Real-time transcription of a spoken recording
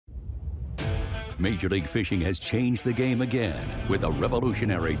Major League Fishing has changed the game again with a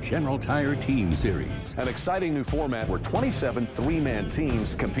revolutionary General Tire Team Series. An exciting new format where 27 three-man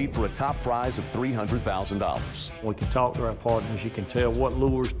teams compete for a top prize of $300,000. We can talk to our partners. You can tell what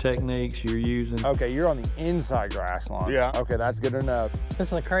lures, techniques you're using. Okay, you're on the inside grass line. Yeah. Okay, that's good enough. This is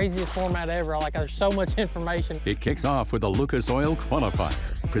the craziest format ever. There's so much information. It kicks off with the Lucas Oil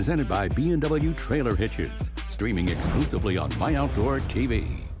Qualifier, presented by B&W Trailer Hitches, streaming exclusively on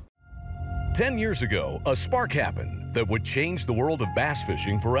MyOutdoorTV. 10 years ago, a spark happened that would change the world of bass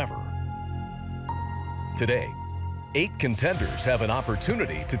fishing forever. Today, 8 contenders have an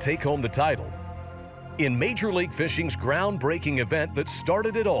opportunity to take home the title in Major League Fishing's groundbreaking event that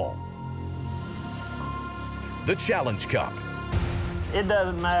started it all, the Challenge Cup. It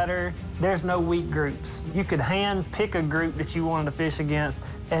doesn't matter. There's no weak groups. You could hand pick a group that you wanted to fish against,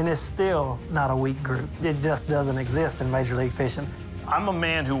 and it's still not a weak group. It just doesn't exist in Major League Fishing. I'm a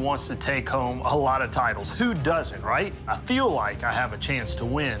man who wants to take home a lot of titles. Who doesn't, right? I feel like I have a chance to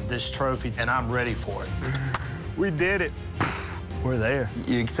win this trophy, and I'm ready for it. We did it. We're there.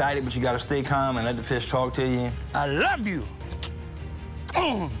 You're excited, but you got to stay calm and let the fish talk to you. I love you.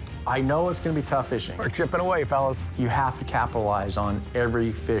 I know it's going to be tough fishing. We're chipping away, fellas. You have to capitalize on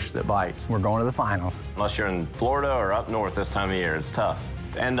every fish that bites. We're going to the finals. Unless you're in Florida or up north this time of year, it's tough.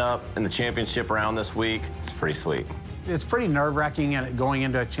 To end up in the championship round this week, it's pretty sweet. It's pretty nerve-wracking going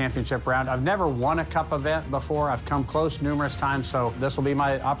into a championship round. I've never won a cup event before. I've come close numerous times, so this will be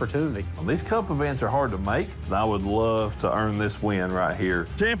my opportunity. Well, these cup events are hard to make, and I would love to earn this win right here.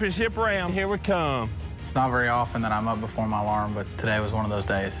 Championship round, here we come. It's not very often that I'm up before my alarm, but today was one of those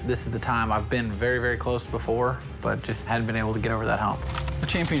days. This is the time. I've been very, very close before, but just hadn't been able to get over that hump. The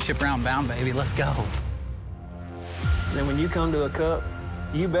championship round bound, baby. Let's go. Then when you come to a cup,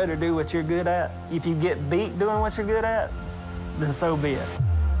 you better do what you're good at. If you get beat doing what you're good at, then so be it.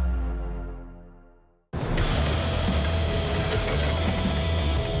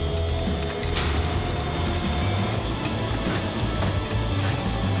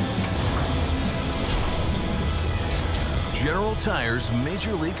 General Tire's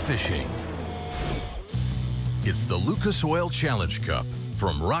Major League Fishing. It's the Lucas Oil Challenge Cup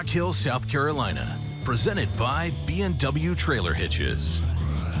from Rock Hill, South Carolina, presented by B&W Trailer Hitches.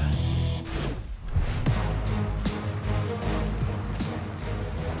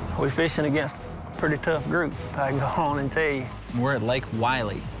 We're fishing against a pretty tough group, I can go on and tell you. We're at Lake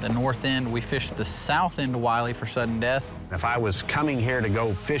Wiley, the north end. We fished the south end of Wiley for sudden death. If I was coming here to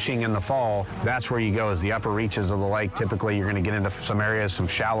go fishing in the fall, that's where you go, is the upper reaches of the lake. Typically, you're going to get into some areas, some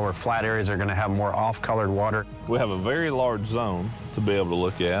shallower, flat areas are going to have more off-colored water. We have a very large zone to be able to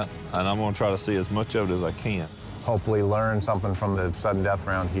look at, and I'm going to try to see as much of it as I can. Hopefully learn something from the sudden death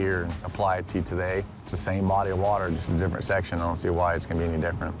round here and apply it to today. It's the same body of water, just a different section. I don't see why it's going to be any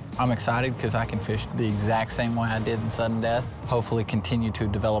different. I'm excited because I can fish the exact same way I did in sudden death. Hopefully continue to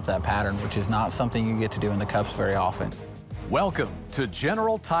develop that pattern, which is not something you get to do in the cups very often. Welcome to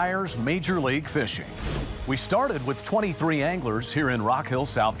General Tire's Major League Fishing. We started with 23 anglers here in Rock Hill,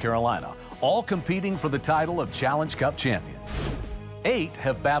 South Carolina, all competing for the title of Challenge Cup champion. 8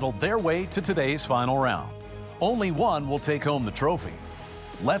 have battled their way to today's final round. Only one will take home the trophy.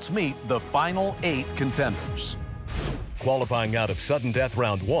 Let's meet the final 8 contenders. Qualifying out of sudden death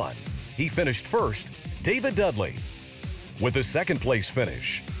round 1, he finished first, David Dudley. With a second place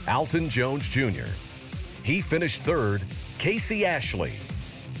finish, Alton Jones Jr. He finished third, Casey Ashley.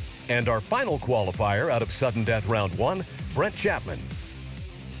 And our final qualifier out of sudden death round 1, Brent Chapman.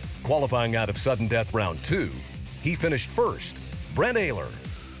 Qualifying out of sudden death round 2, he finished first, Brent Ayler.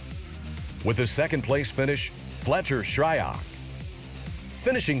 With a second place finish, Fletcher Shryock.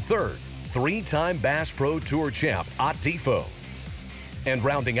 Finishing third, 3-time Bass Pro Tour champ, Ott Defoe. And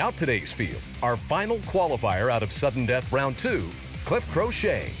rounding out today's field, our final qualifier out of sudden death round 2, Cliff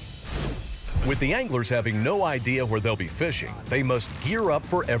Crochet. With the anglers having no idea where they'll be fishing, they must gear up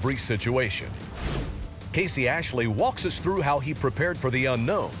for every situation. Casey Ashley walks us through how he prepared for the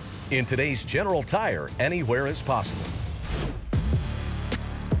unknown in today's General Tire Anywhere is Possible.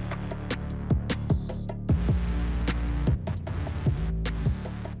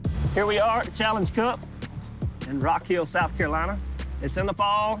 Here we are at the Challenge Cup in Rock Hill, South Carolina. It's in the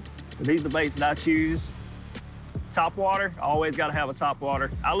fall, so these are the baits that I choose. Top water, always gotta have a top water.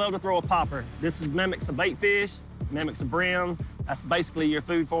 I love to throw a popper. This mimics a bait fish, mimics a brim. That's basically your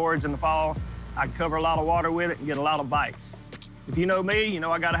food forage in the fall. I can cover a lot of water with it and get a lot of bites. If you know me, you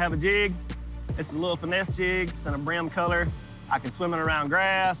know I gotta have a jig. This is a little finesse jig, it's in a brim color. I can swim it around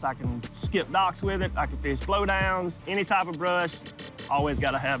grass, I can skip docks with it, I can fish blowdowns, any type of brush. Always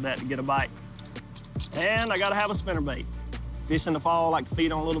gotta have that to get a bite. And I gotta have a spinnerbait. Fish in the fall, like to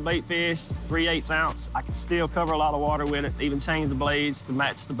feed on little bait fish, 3/8 ounce. I can still cover a lot of water with it, even change the blades to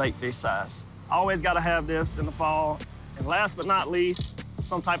match the bait fish size. Always got to have this in the fall. And last but not least,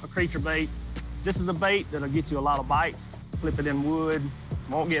 some type of creature bait. This is a bait that'll get you a lot of bites. Flip it in wood,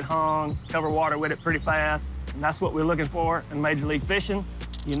 won't get hung, cover water with it pretty fast. And that's what we're looking for in Major League Fishing.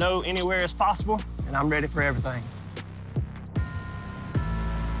 You know, anywhere is possible, and I'm ready for everything.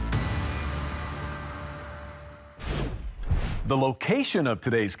 The location of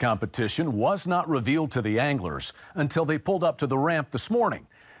today's competition was not revealed to the anglers until they pulled up to the ramp this morning.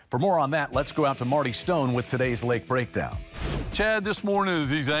 For more on that, let's go out to Marty Stone with today's Lake Breakdown. Chad, this morning as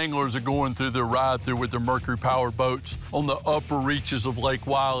these anglers are going through their ride through with their Mercury-powered boats on the upper reaches of Lake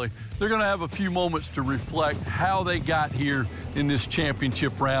Wiley, they're going to have a few moments to reflect how they got here in this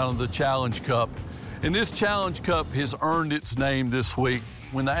championship round of the Challenge Cup. And this Challenge Cup has earned its name this week.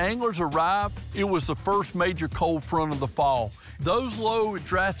 When the anglers arrived, it was the first major cold front of the fall. Those low and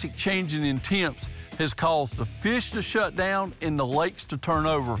drastic changes in temps has caused the fish to shut down and the lakes to turn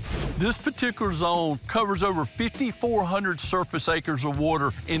over. This particular zone covers over 5,400 surface acres of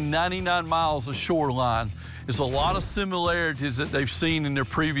water and 99 miles of shoreline. There's a lot of similarities that they've seen in their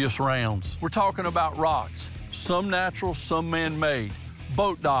previous rounds. We're talking about rocks, some natural, some man-made.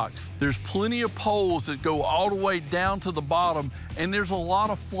 Boat docks, there's plenty of poles that go all the way down to the bottom, and there's a lot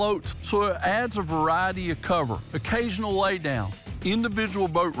of floats, so it adds a variety of cover. Occasional laydown, individual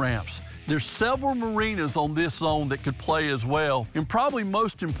boat ramps. There's several marinas on this zone that could play as well. And probably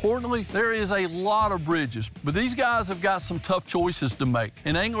most importantly, there is a lot of bridges. But these guys have got some tough choices to make.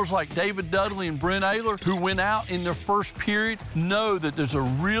 And anglers like David Dudley and Brent Ayler, who went out in their first period, know that there's a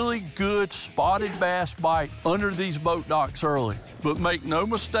really good spotted bass bite under these boat docks early. But make no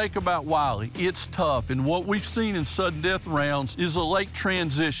mistake about Wiley, it's tough. And what we've seen in sudden death rounds is the lake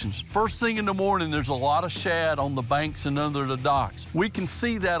transitions. First thing in the morning, there's a lot of shad on the banks and under the docks. We can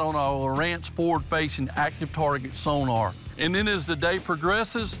see that on our Lowrance forward-facing active target sonar. And then as the day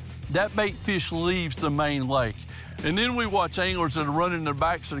progresses, that bait fish leaves the main lake. And then we watch anglers that are running the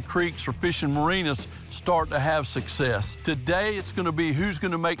backs of the creeks or fishing marinas start to have success. Today, it's going to be who's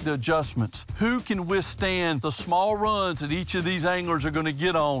going to make the adjustments, who can withstand the small runs that each of these anglers are going to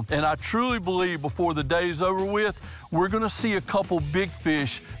get on. And I truly believe before the day's over with, we're going to see a couple big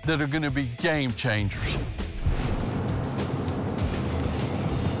fish that are going to be game changers.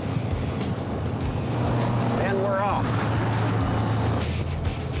 And we're off.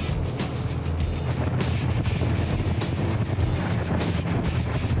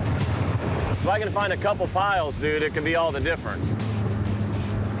 If I can find a couple piles, dude, it could be all the difference.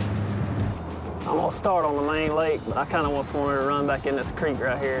 I'm gonna start on the main lake, but I kind of want someone to run back in this creek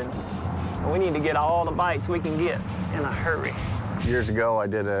right here. And we need to get all the bites we can get in a hurry. Years ago, I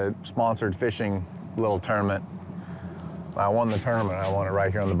did a sponsored fishing little tournament. I won the tournament. I won it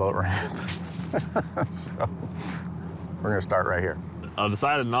right here on the boat ramp. So we're gonna start right here. I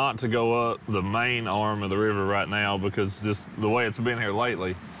decided not to go up the main arm of the river right now because just the way it's been here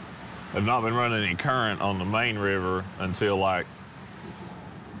lately, I've not been running any current on the main river until like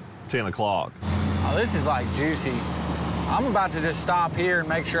 10 o'clock. Oh, this is like juicy. I'm about to just stop here and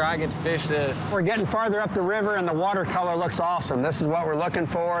make sure I get to fish this. We're getting farther up the river and the watercolor looks awesome. This is what we're looking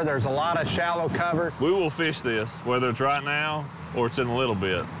for. There's a lot of shallow cover. We will fish this, whether it's right now or it's in a little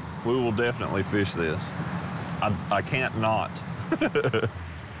bit. We will definitely fish this. I can't not.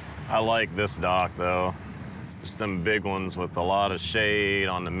 I like this dock, though. Just them big ones with a lot of shade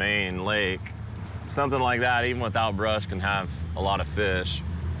on the main lake. Something like that, even without brush, can have a lot of fish.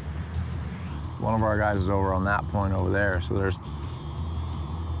 One of our guys is over on that point over there, so there's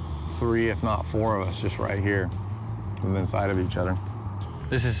 3, if not 4 of us just right here, within sight of each other.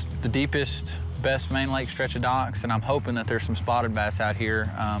 This is the deepest, best main lake stretch of docks, and I'm hoping that there's some spotted bass out here.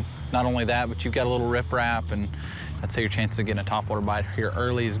 Not only that, but you've got a little riprap, and I'd say your chances of getting a topwater bite here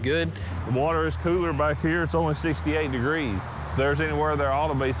early is good. The water is cooler back here. It's only 68 degrees. If there's anywhere there ought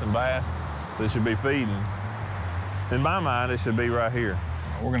to be some bass that should be feeding, in my mind, it should be right here.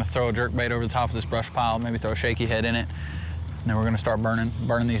 We're gonna throw a jerkbait over the top of this brush pile, maybe throw a shaky head in it, and then we're gonna start burning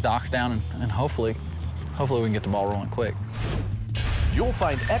these docks down, and hopefully we can get the ball rolling quick. You'll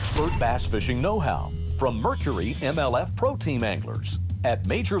find expert bass fishing know-how from Mercury MLF Pro Team anglers at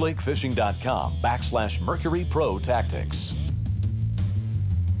MajorLakeFishing.com/Mercury Pro Tactics.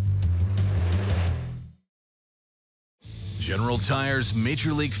 General Tire's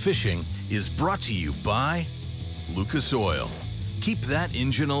Major League Fishing is brought to you by Lucas Oil. Keep that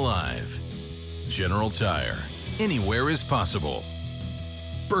engine alive. General Tire, anywhere is possible.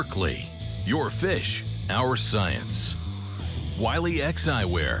 Berkeley, your fish, our science. Wiley X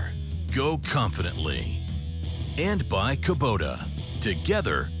Eyewear, go confidently. and by Kubota.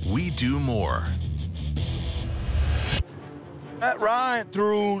 Together, we do more. That ride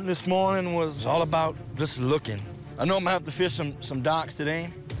through this morning was all about just looking. I know I'm gonna have to fish some docks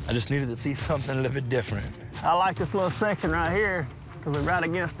today. I just needed to see something a little bit different. I like this little section right here because we're right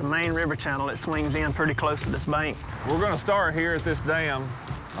against the main river channel. It swings in pretty close to this bank. We're gonna start here at this dam.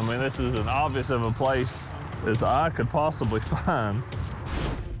 I mean, this is as obvious of a place as I could possibly find.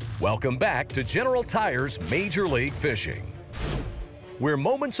 Welcome back to General Tire's Major League Fishing. We're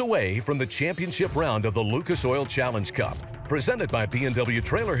moments away from the championship round of the Lucas Oil Challenge Cup, presented by B&W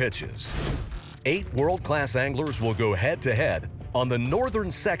Trailer Hitches. 8 world-class anglers will go head-to-head on the northern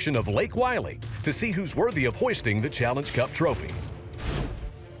section of Lake Wylie to see who's worthy of hoisting the Challenge Cup trophy.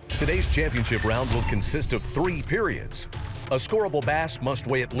 Today's championship round will consist of 3 periods. A scoreable bass must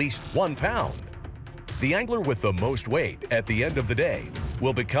weigh at least 1 pound. The angler with the most weight at the end of the day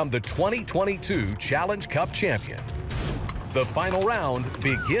will become the 2022 Challenge Cup champion. The final round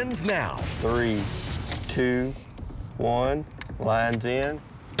begins now. 3, 2, 1, lines in,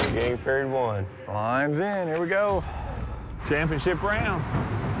 game period 1. Lines in, here we go. Championship round.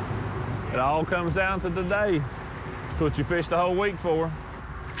 It all comes down to today. It's what you fished the whole week for.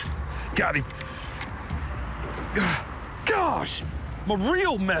 Got him. Gosh, my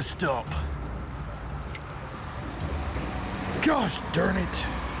reel messed up. Gosh darn it.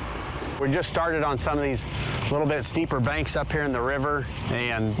 We just started on some of these little bit steeper banks up here in the river,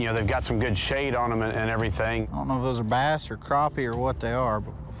 and you know, they've got some good shade on them and everything. I don't know if those are bass or crappie or what they are,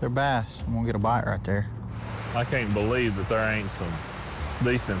 but if they're bass, I'm gonna get a bite right there. I can't believe that there ain't some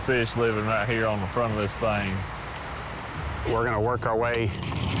decent fish living right here on the front of this thing. We're gonna work our way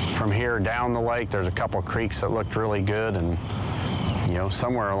from here down the lake. There's a couple creeks that looked really good, and you know,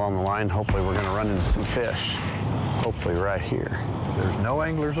 somewhere along the line, hopefully we're gonna run into some fish. Hopefully right here. There's no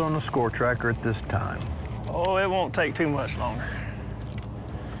anglers on the score tracker at this time. Oh, it won't take too much longer.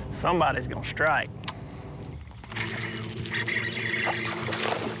 Somebody's gonna strike.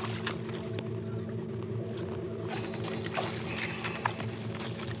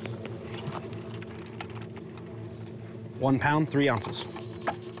 £1 pound, 3 ounces.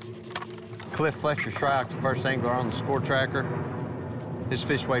 Cliff Fletcher Shryock, the first angler on the score tracker. His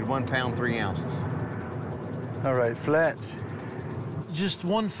fish weighed 1 pound, 3 ounces. All right, Fletch. Just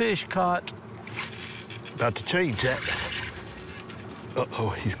one fish caught. About to change that. Uh-oh,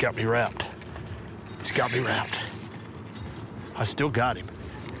 he's got me wrapped. He's got me wrapped. I still got him.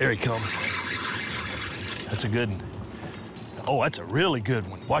 There he comes. That's a good one. Oh, that's a really good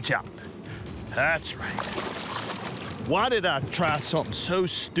one. Watch out. That's right. Why did I try something so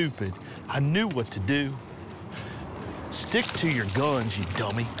stupid? I knew what to do. Stick to your guns, you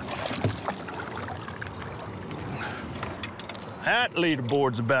dummy. That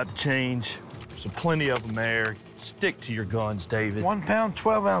leaderboard's about to change. There's plenty of them there. Stick to your guns, David. 1 pound,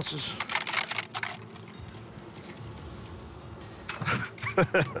 12 ounces.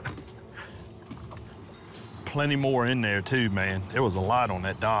 Plenty more in there, too, man. There was a lot on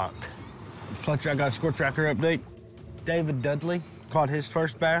that dock. Fletcher, I got a score tracker update. David Dudley caught his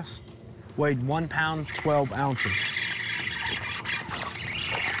first bass, weighed 1 pound, 12 ounces.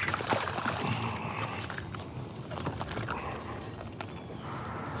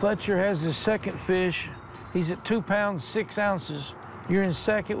 Fletcher has his second fish. He's at 2 pounds, 6 ounces. You're in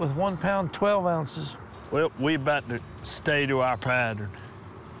second with 1 pound, 12 ounces. Well, we about to stay to our pattern.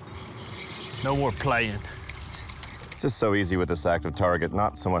 No more playing. It's just so easy with this active target,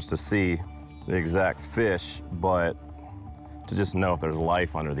 not so much to see the exact fish, but to just know if there's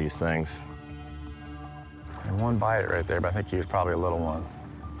life under these things. And one bite right there, but I think he was probably a little one.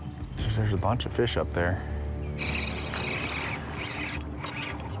 Just, there's a bunch of fish up there.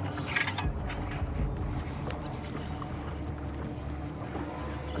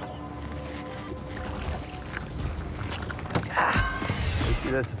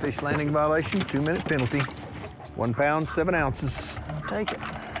 That's a fish landing violation, 2-minute penalty. 1 pound, 7 ounces. I'll take it.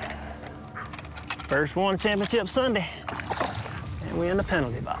 First one, championship Sunday. And we in the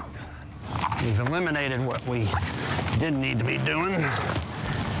penalty box. We've eliminated what we didn't need to be doing.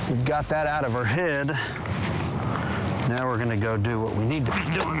 We've got that out of our head. Now we're gonna go do what we need to be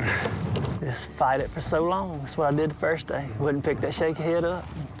doing. Just fight it for so long. That's what I did the first day. Wouldn't pick that shaky head up,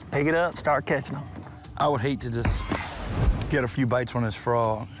 pick it up, start catching them. I would hate to just get a few bites on this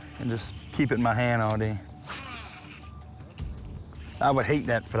frog and just keep it in my hand all day. I would hate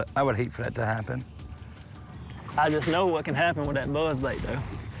that for that to happen. I just know what can happen with that buzzbait, though.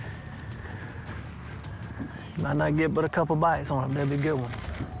 You might not get but a couple bites on them. They'll be good ones.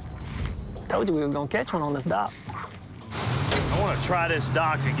 Told you we were gonna catch one on this dock. I want to try this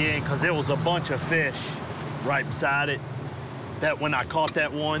dock again because there was a bunch of fish. right beside it. That when I caught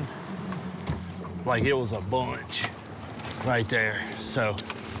that one, like it was a bunch right there. So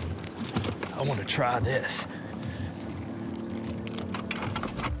I want to try this.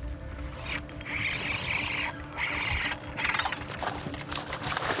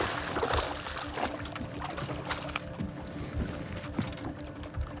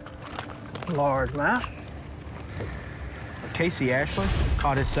 Largemouth. Casey Ashley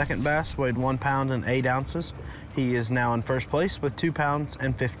caught his second bass, weighed 1 pound and 8 ounces. He is now in first place with 2 pounds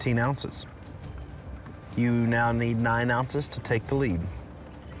and 15 ounces. You now need 9 ounces to take the lead.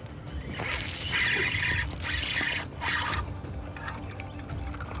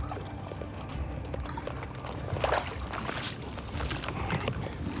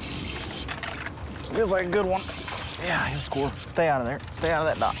 Feels like a good one. Yeah, he'll score. Stay out of there. Stay out of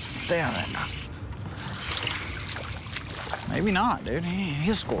that dock. Stay out of that dock. Maybe not, dude.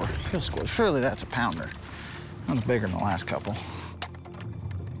 He'll score. He'll score. Surely that's a pounder. That one's bigger than the last couple.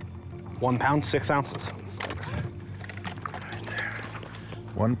 1 pound, 6 ounces. 6. Right there.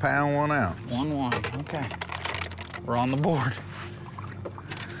 1 pound, 1 ounce. 1-1. Okay. We're on the board.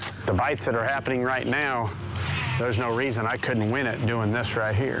 The bites that are happening right now, there's no reason I couldn't win it doing this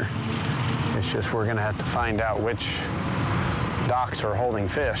right here. It's just we're gonna have to find out which docks are holding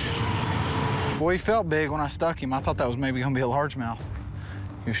fish. Boy, he felt big when I stuck him. I thought that was maybe gonna be a largemouth.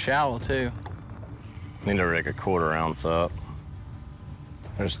 He was shallow, too. Need to rig a 1/4 ounce up.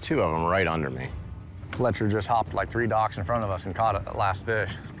 There's 2 of them right under me. Fletcher just hopped like 3 docks in front of us and caught it, that last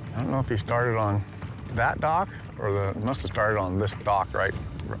fish. I don't know if he started on that dock or must have started on this dock right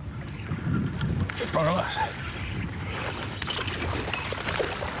in front of us.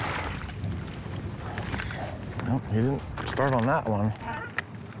 Nope, he didn't start on that one.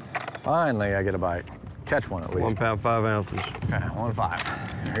 Finally, I get a bite. Catch one at least. 1 pound, 5 ounces. Okay, 1.5.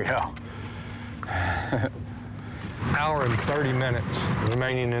 There you go. Hour and 30 minutes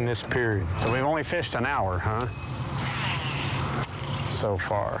remaining in this period. So we've only fished an hour, huh? So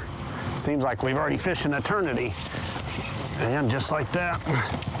far. Seems like we've already fished an eternity. And just like that.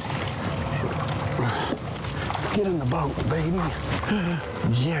 Get in the boat, baby.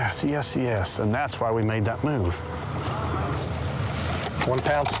 Yes, yes, yes. And that's why we made that move. 1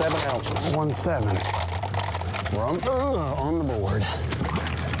 pound, 7 ounces. 1.7. We're on the board.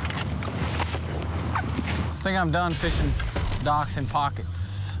 I think I'm done fishing docks and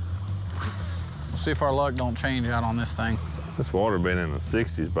pockets. We'll see if our luck don't change out on this thing. This water been in the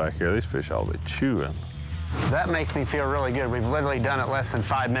 60s back here. These fish all be chewing. That makes me feel really good. We've literally done it less than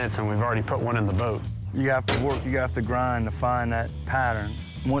 5 minutes and we've already put one in the boat. You have to work, you have to grind to find that pattern.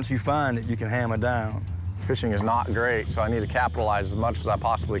 Once you find it, you can hammer down. Fishing is not great, so I need to capitalize as much as I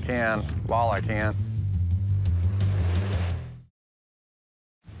possibly can while I can.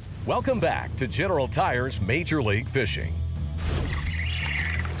 Welcome back to General Tire's Major League Fishing.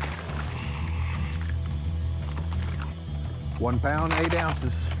 £1 pound, 8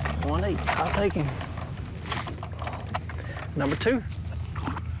 ounces. 1-8. I'll take him. Number 2.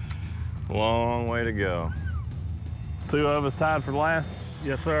 Long way to go. 2 of us tied for last?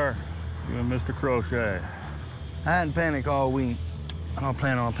 Yes, sir. You and Mr. Crochet. I hadn't panicked all week. I don't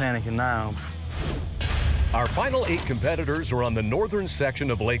plan on panicking now. Our final 8 competitors are on the northern section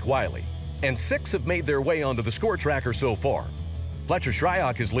of Lake Wylie, and 6 have made their way onto the score tracker so far. Fletcher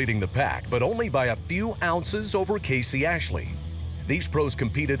Shryock is leading the pack, but only by a few ounces over Casey Ashley. These pros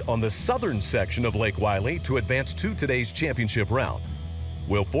competed on the southern section of Lake Wylie to advance to today's championship round.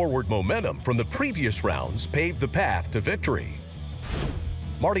 Will forward momentum from the previous rounds pave the path to victory?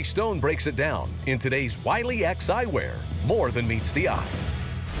 Marty Stone breaks it down in today's Wiley X Eyewear, more than meets the eye.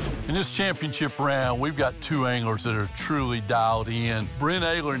 In this championship round, we've got 2 anglers that are truly dialed in. Brent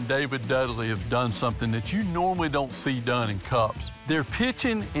Ayler and David Dudley have done something that you normally don't see done in cups. They're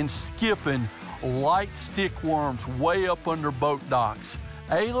pitching and skipping light stick worms way up under boat docks.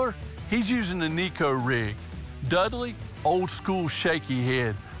 Ayler, he's using a Nico rig. Dudley, old school shaky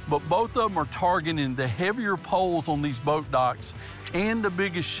head. But both of them are targeting the heavier poles on these boat docks and the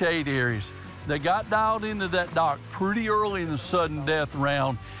biggest shade areas. They got dialed into that dock pretty early in the sudden death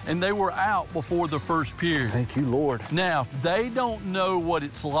round, and they were out before the first period. Thank you, Lord. Now, they don't know what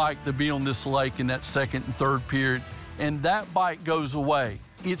it's like to be on this lake in that second and third period, and that bite goes away.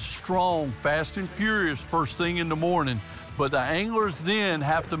 It's strong, fast and furious first thing in the morning, but the anglers then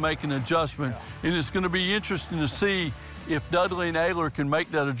have to make an adjustment, and it's going to be interesting to see if Dudley and Ayler can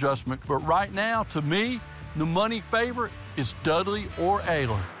make that adjustment. But right now, to me, the money favorite is Dudley or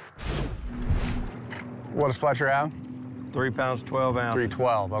Ayler. What does Fletcher have? 3 pounds, 12 ounces.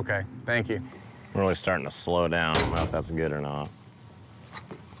 312, okay. Thank you. I'm really starting to slow down. I don't know if that's good or not.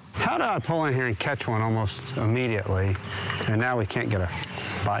 How do I pull in here and catch one almost immediately, and now we can't get a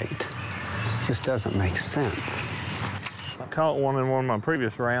bite? Just doesn't make sense. I caught one in one of my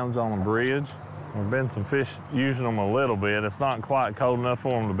previous rounds on a bridge. There've been some fish using them a little bit. It's not quite cold enough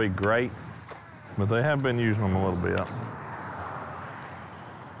for them to be great, but they have been using them a little bit.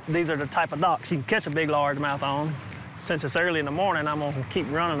 These are the type of docks you can catch a big largemouth on. Since it's early in the morning, I'm gonna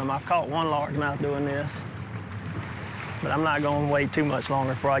keep running them. I've caught one largemouth doing this, but I'm not gonna wait too much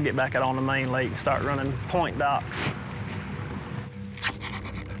longer before I get back out on the main lake and start running point docks.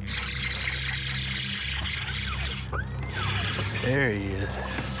 There he is.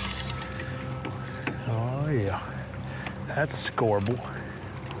 Oh, yeah. That's scoreable.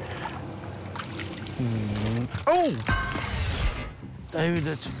 Oh! David,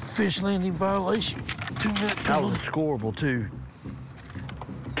 that's a fish landing violation. That was scoreable, too.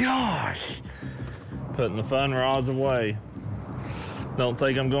 Gosh! Putting the fun rods away. Don't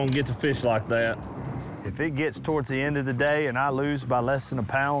think I'm gonna get to fish like that. If it gets towards the end of the day and I lose by less than a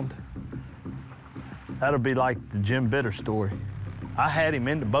pound, that'll be like the Jim Bitter story. I had him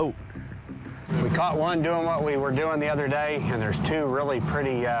in the boat. We caught one doing what we were doing the other day, and there's two really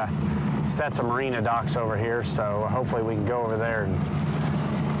pretty sets of marina docks over here, so hopefully we can go over there and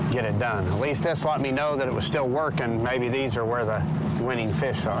get it done. At least this let me know that it was still working. Maybe these are where the winning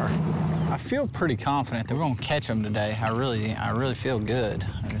fish are. I feel pretty confident that we're gonna catch them today. I really feel good.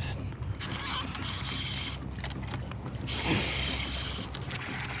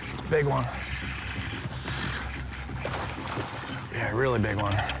 Big one. Yeah, really big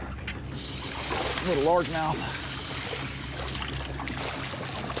one. Little largemouth.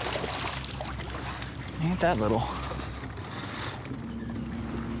 Ain't that little.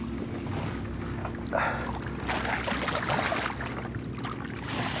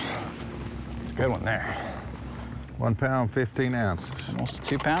 It's a good one there. 1 pound, 15 ounces. Almost a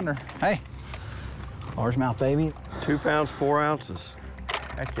 2-pounder. Hey, largemouth, baby. 2 pounds, 4 ounces.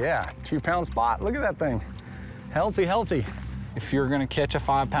 Heck yeah, 2-pound spot. Look at that thing. Healthy, healthy. If you're gonna catch a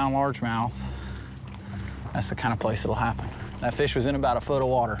 5-pound largemouth, that's the kind of place it'll happen. That fish was in about a foot of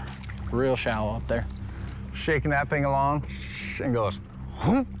water, real shallow up there. Shaking that thing along and goes,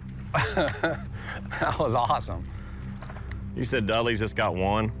 whoop. That was awesome. You said Dudley's just got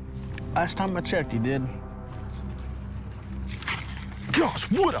one? Last time I checked, he did. Gosh,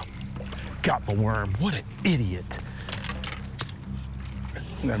 what a... Got my worm. What an idiot.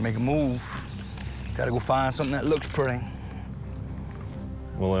 We gotta make a move. Gotta go find something that looks pretty.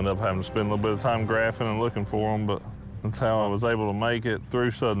 We'll end up having to spend a little bit of time graphing and looking for them, but that's how I was able to make it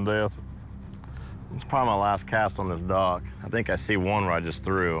through sudden death. It's probably my last cast on this dock. I think I see one where I just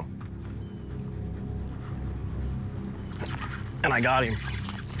threw. And I got him.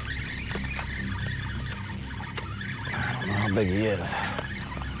 I don't know how big he is.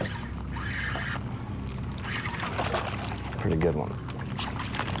 Pretty good one.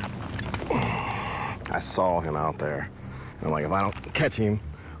 I saw him out there. And I'm like, if I don't catch him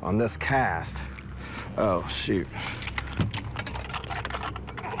on this cast, oh, shoot.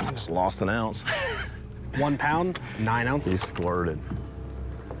 I just lost an ounce. 1 pound, 9 ounces. He squirted.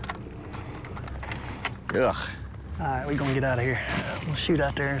 Ugh. All right, we're gonna get out of here. We'll shoot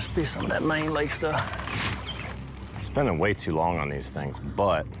out there and do some of that main lake stuff. Spending way too long on these things,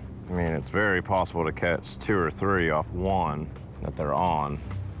 but, I mean, it's very possible to catch 2 or 3 off one that they're on.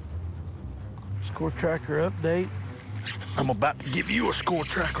 Score tracker update. I'm about to give you a score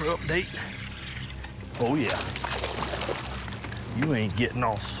tracker update. Oh, yeah. You ain't getting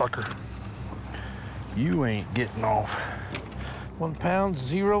off, sucker. You ain't getting off. 1 pound,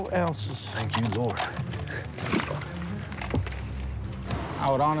 0 ounces. Thank you, Lord.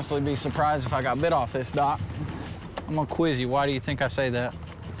 I would honestly be surprised if I got bit off this dock. I'm gonna quiz you. Why do you think I say that?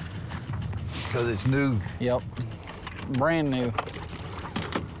 Because it's new. Yep. Brand new.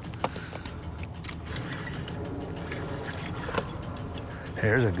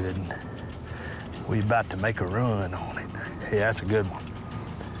 Here's a good one. We about to make a run on it. Yeah, that's a good one.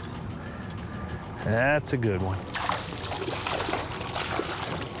 That's a good one.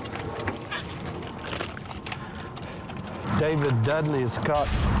 David Dudley has caught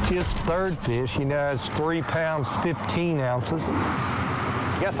his 3rd fish. He now has 3 pounds, 15 ounces.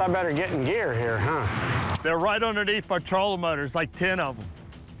 Guess I better get in gear here, huh? They're right underneath my trolling motors, like 10 of them.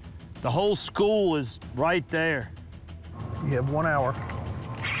 The whole school is right there. You have 1 hour.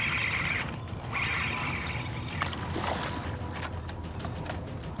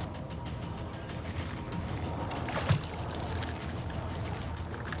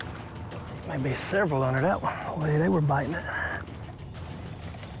 Maybe several under that one. The way they were biting it.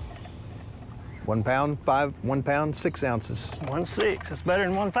 1 pound, 1 pound, 6 ounces. 1.6, that's better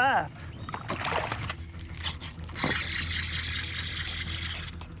than 1.5.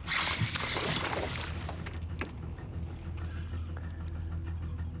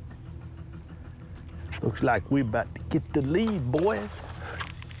 Looks like we're about to get the lead, boys.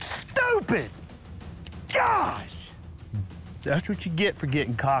 Stupid! Gosh! That's what you get for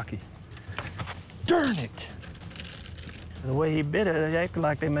getting cocky. Darn it! The way he bit it, it acted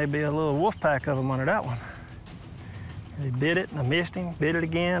like there may be a little wolf pack of them under that one. He bit it, and I missed him. Bit it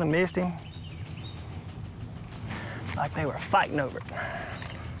again, I missed him. Like they were fighting over it.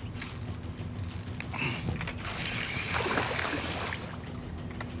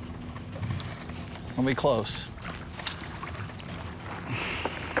 We'll be close.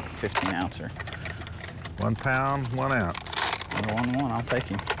 15 ouncer. 1 pound, 1 ounce. Another 1-1, I'll take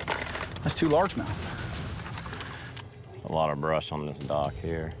him. That's 2 largemouth. A lot of brush on this dock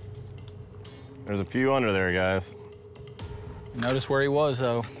here. There's a few under there, guys. Notice where he was,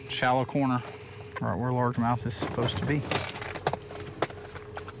 though. Shallow corner, right where largemouth is supposed to be.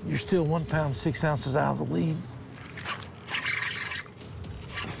 You're still 1 pound, 6 ounces out of the lead.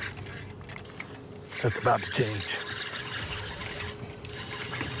 That's about to change.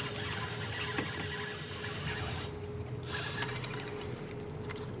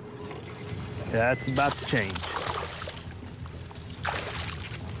 That's about to change.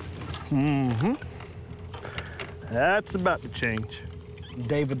 Mm-hmm. That's about to change.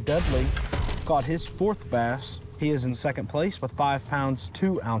 David Dudley caught his 4th bass. He is in 2nd place with 5 pounds,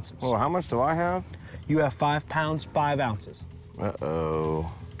 2 ounces. Well, how much do I have? You have 5 pounds, 5 ounces. Uh-oh.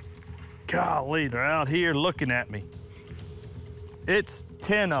 Golly, they're out here looking at me. It's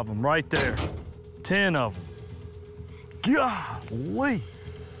 10 of them right there. 10 of them. Golly.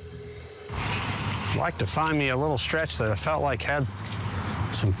 I'd like to find me a little stretch that I felt like had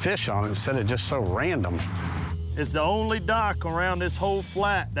some fish on it instead of just so random. It's the only dock around this whole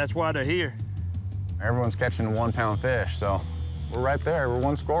flat. That's why they're here. Everyone's catching a 1 pound fish, so we're right there. We're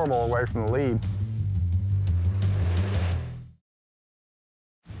 1 scoreable away from the lead.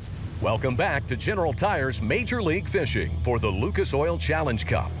 Welcome back to General Tire's Major League Fishing for the Lucas Oil Challenge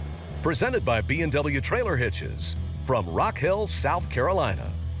Cup. Presented by B&W Trailer Hitches from Rock Hill, South Carolina.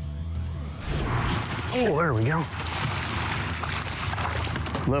 Oh, there we go.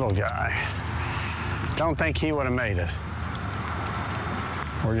 Little guy. Don't think he would have made it.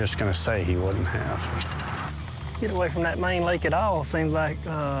 We're just gonna say he wouldn't have. Get away from that main lake at all. Seems like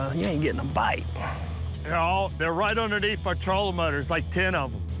you ain't getting a bite. They're right underneath our trolling motors, like 10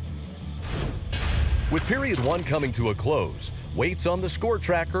 of them. With period 1 coming to a close, weights on the score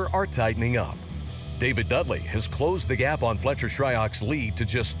tracker are tightening up. David Dudley has closed the gap on Fletcher Shryock's lead to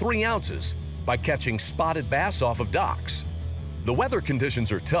just 3 ounces by catching spotted bass off of docks. The weather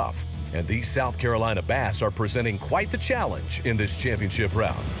conditions are tough, and these South Carolina bass are presenting quite the challenge in this championship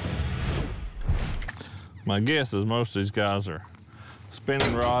round. My guess is most of these guys are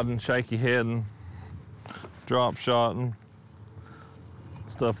spinning rodding, shaky heading, drop shotting,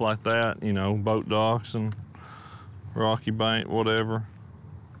 stuff like that, you know, boat docks and rocky bank, whatever.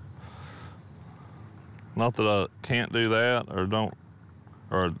 Not that I can't do that or don't,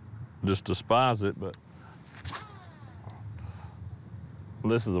 or just despise it, but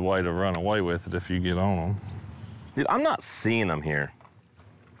this is a way to run away with it if you get on them. Dude, I'm not seeing them here.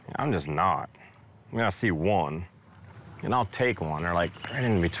 I'm just not. I mean, I see one, and I'll take one. They're like right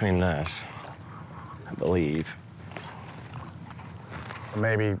in between this, I believe.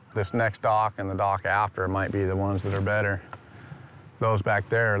 Maybe this next dock and the dock after might be the ones that are better. Those back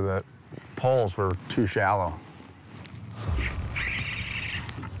there, the poles were too shallow.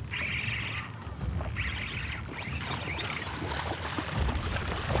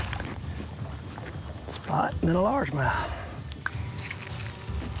 Spot and then a largemouth.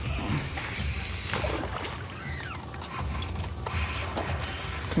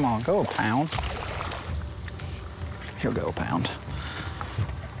 Come on, go a pound. He'll go a pound.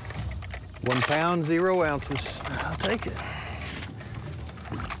 1 pound, 0 ounces. I'll take it.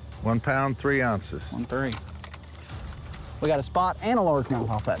 1 pound, 3 ounces. 1-3. We got a spot and a largemouth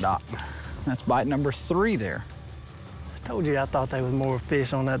off that dock. That's bite number 3 there. I told you I thought there was more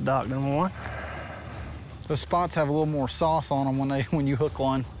fish on that dock than one. Those spots have a little more sauce on them when you hook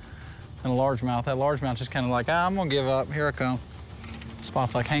one than a largemouth. That largemouth just kind of like, I'm gonna give up, here I come.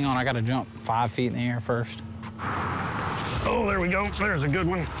 Spot's like, hang on, I gotta jump 5 feet in the air first. Oh, there we go, there's a good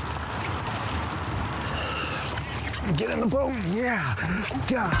one. Get in the boat, yeah.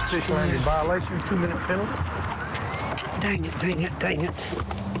 God. Fish landing violation, 2-minute penalty. Dang it, dang it, dang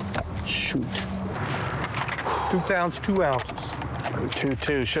it. Shoot. 2 pounds, 2 ounces.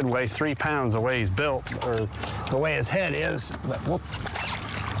 2.2 should weigh 3 pounds the way he's built, or the way his head is. But whoops.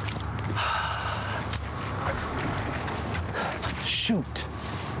 Shoot.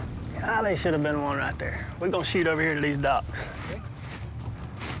 Golly, should have been one right there. We're gonna shoot over here to these docks.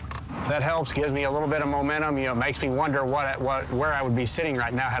 That helps, gives me a little bit of momentum. You know, it makes me wonder where I would be sitting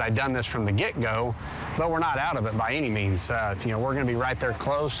right now had I done this from the get-go. But we're not out of it by any means. You know, we're going to be right there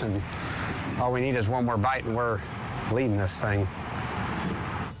close, and all we need is one more bite, and we're leading this thing.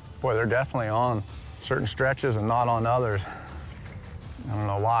 Boy, they're definitely on certain stretches and not on others. I don't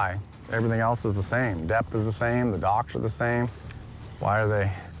know why. Everything else is the same. Depth is the same. The docks are the same. Why are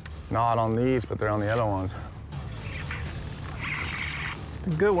they not on these, but they're on the other ones? A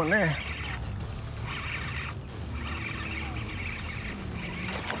good one there.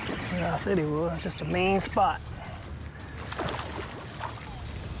 Yeah, I said he was. Just a mean spot.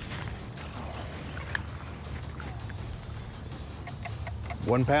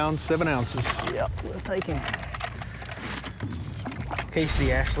 £1 pound, 7 ounces. Yep, we'll take him.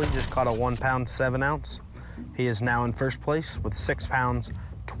 Casey Ashley just caught a 1 pound, 7 ounce. He is now in first place with 6 pounds,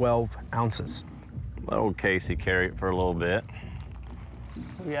 12 ounces. Let old Casey carry it for a little bit.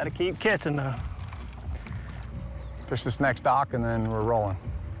 We gotta keep catching though. Fish this next dock and then we're rolling.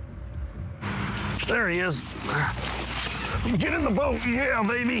 There he is. Get in the boat, yeah,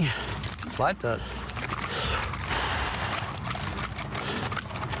 baby. Slide that.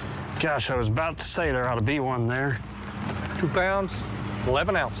 Gosh, I was about to say there ought to be one there. 2 pounds,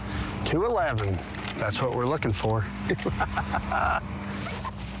 11 ounces. 211. That's what we're looking for.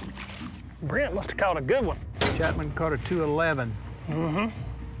 Brent must have caught a good one. Chapman caught a 211.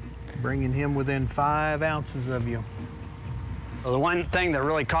 Mm-hmm. Bringing him within 5 ounces of you. Well, the one thing that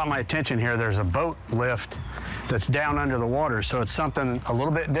really caught my attention here, there's a boat lift that's down under the water, so it's something a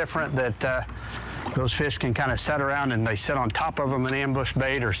little bit different that those fish can kind of sit around and they sit on top of them and ambush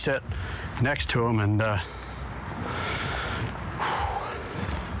bait or sit next to them. And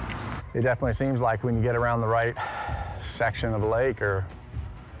it definitely seems like when you get around the right section of the lake or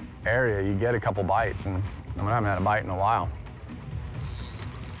area, you get a couple bites, and I haven't had a bite in a while.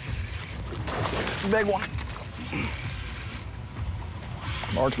 Big one.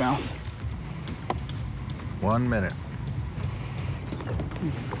 Largemouth. 1 minute.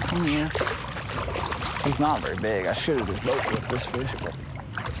 Come here. He's not very big. I should have just boat flipped this fish, but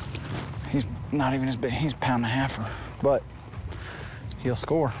he's not even as big. He's 1.5 pounds, but he'll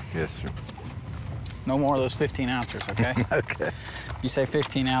score. Yes, sir. No more of those 15 ounces, okay? Okay. You say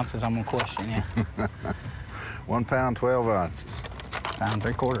 15 ounces, I'm gonna question you. 1 pound, 12 ounces. 1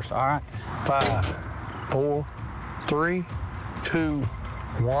 3/4, all right. 5, 4, 3, 2,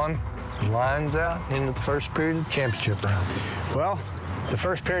 1. Lines out into the first period of the championship round. well, the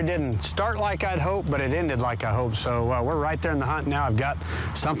first period didn't start like I'd hoped, but it ended like I hoped. So we're right there in the hunt now. I've got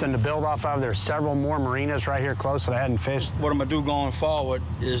something to build off of. There's several more marinas right here close that I hadn't fished. What I'm gonna do going forward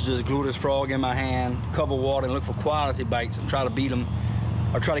is just glue this frog in my hand, cover water, and look for quality baits and try to beat them,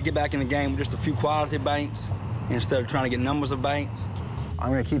 or try to get back in the game with just a few quality baits instead of trying to get numbers of baits. I'm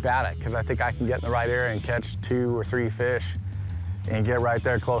gonna keep at it because I think I can get in the right area and catch 2 or 3 fish and get right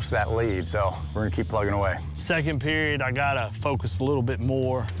there close to that lead. So we're gonna keep plugging away. Second period, I gotta focus a little bit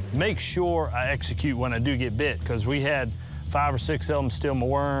more. Make sure I execute when I do get bit, because we had 5 or 6 of them steal my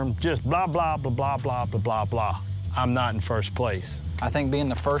worm. Just blah, blah, blah, blah, blah, blah, blah, blah. I'm not in first place. I think being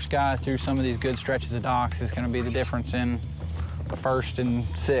the first guy through some of these good stretches of docks is gonna be the difference in the 1st and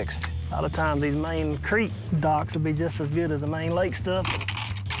 6th. A lot of times these main creek docks will be just as good as the main lake stuff.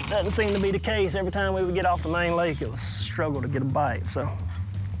 Doesn't seem to be the case. Every time we would get off the main lake, it was a struggle to get a bite. So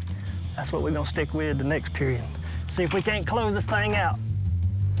that's what we're gonna stick with the next period. See if we can't close this thing out.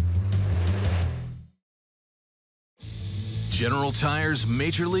 General Tire's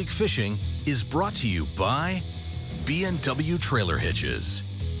Major League Fishing is brought to you by B&W Trailer Hitches,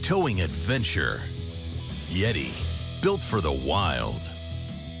 Towing Adventure, Yeti, built for the wild,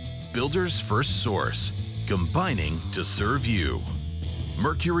 Builder's First Source, combining to serve you,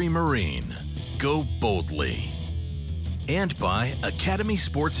 Mercury Marine, go boldly, and by Academy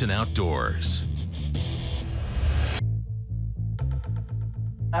Sports and Outdoors.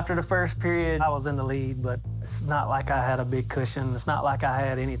 After the first period, I was in the lead, but it's not like I had a big cushion. It's not like I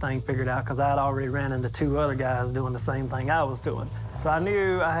had anything figured out, because I had already ran into 2 other guys doing the same thing I was doing. So I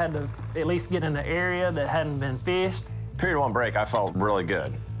knew I had to at least get in the area that hadn't been fished. Period 1 break, I felt really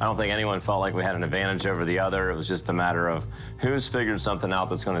good. I don't think anyone felt like we had an advantage over the other. It was just a matter of who's figured something out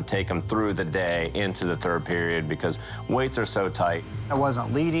that's going to take them through the day into the 3rd period, because weights are so tight. I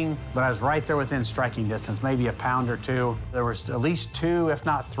wasn't leading, but I was right there within striking distance, maybe a pound or 2. There was at least 2, if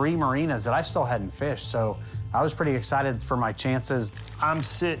not 3 marinas that I still hadn't fished. So I was pretty excited for my chances. I'm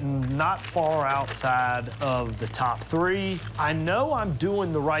sitting not far outside of the top 3. I know I'm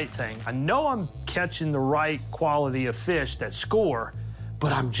doing the right thing. I know I'm catching the right quality of fish that score,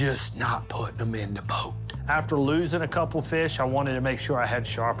 but I'm just not putting them in the boat. After losing a couple fish, I wanted to make sure I had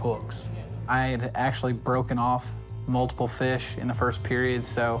sharp hooks. I had actually broken off multiple fish in the first period,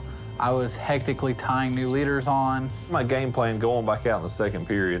 so I was hectically tying new leaders on. My game plan going back out in the second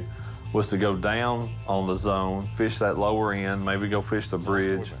period was to go down on the zone, fish that lower end, maybe go fish the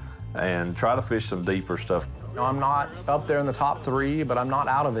bridge, and try to fish some deeper stuff. I'm not up there in the top 3, but I'm not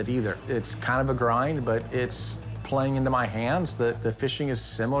out of it either. It's kind of a grind, but it's playing into my hands. The fishing is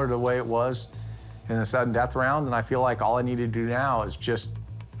similar to the way it was in the sudden death round, and I feel like all I need to do now is just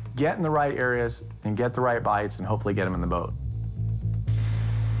get in the right areas and get the right bites and hopefully get them in the boat.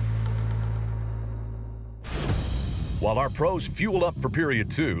 While our pros fuel up for period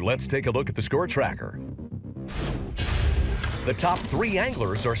 2, let's take a look at the score tracker. The top 3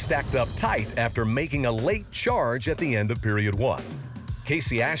 anglers are stacked up tight after making a late charge at the end of period 1.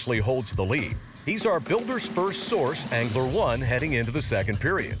 Casey Ashley holds the lead. He's our builder's first source, angler 1, heading into the second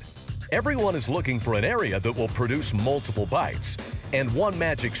period. Everyone is looking for an area that will produce multiple bites, and one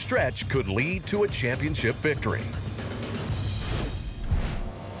magic stretch could lead to a championship victory.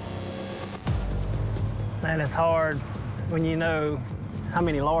 Man, it's hard when you know how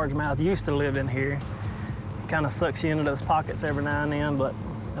many largemouth used to live in here. Kind of sucks you into those pockets every now and then, but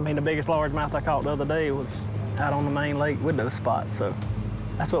I mean, the biggest largemouth I caught the other day was out on the main lake with those spots, so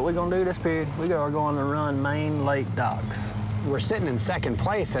that's what we're gonna do this period. We are going to run main lake docks. We're sitting in second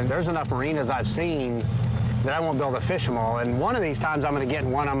place, and there's enough marinas I've seen that I won't be able to fish them all. And one of these times I'm gonna get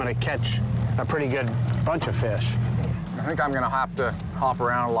in one, I'm gonna catch a pretty good bunch of fish. I think I'm gonna have to hop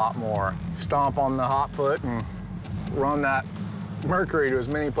around a lot more. Stomp on the hot foot and run that Mercury to as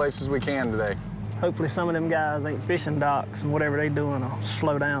many places as we can today. Hopefully some of them guys ain't fishing docks and whatever they doing will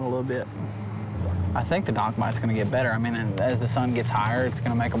slow down a little bit. I think the dock bite's gonna get better. I mean, as the sun gets higher, it's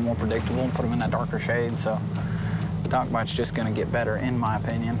gonna make them more predictable and put them in that darker shade, so the dock bite's just gonna get better, in my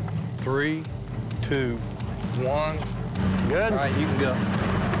opinion. 3, 2, 1. Good? All right, you can go.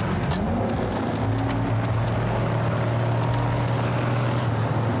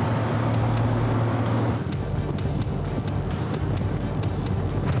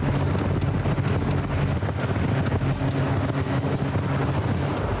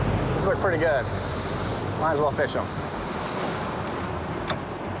 These look pretty good. Might as well fish them.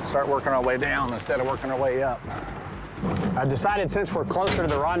 Start working our way down instead of working our way up. I decided since we're closer to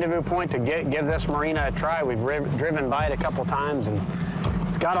the rendezvous point to give this marina a try. We've driven by it a couple times, and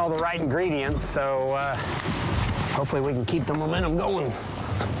it's got all the right ingredients, so hopefully we can keep the momentum going.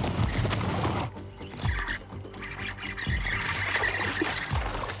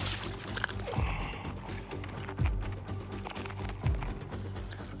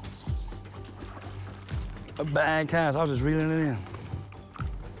 A bad cast, I was just reeling it in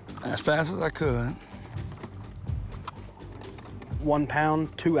as fast as I could. 1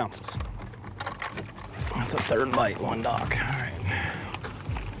 pound, 2 ounces. That's a third bite, one dock. All right.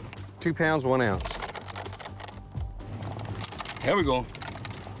 2 pounds, 1 ounce. Here we go.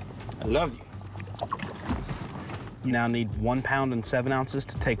 I love you. You now need 1 pound and 7 ounces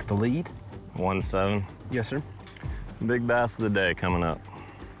to take the lead. 1-7. Yes, sir. Big bass of the day coming up.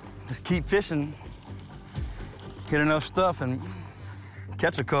 Just keep fishing, get enough stuff, and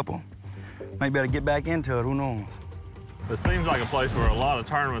catch a couple. Might be able to get back into it, who knows? It seems like a place where a lot of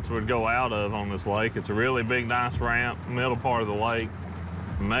tournaments would go out of on this lake. It's a really big, nice ramp, middle part of the lake.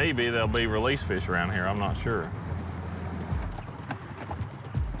 Maybe there'll be release fish around here, I'm not sure.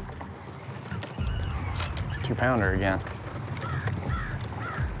 It's a 2-pounder again.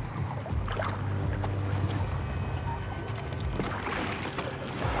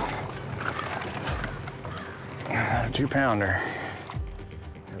 A 2-pounder.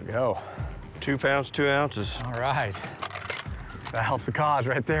 There we go. 2 pounds, 2 ounces. All right. That helps the cause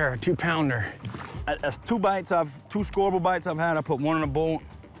right there, a 2-pounder. That's 2 bites, 2 scoreable bites I've had. I put one in a boat,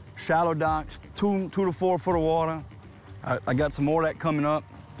 shallow docks, 2 to 4 foot of water. I got some more of that coming up.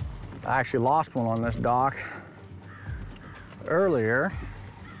 I actually lost one on this dock earlier.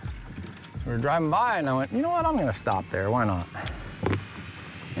 So we were driving by and I went, you know what, I'm gonna stop there, why not?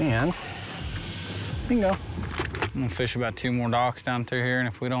 And bingo. I'm gonna fish about 2 more docks down through here, and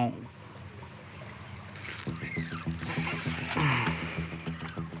if we don't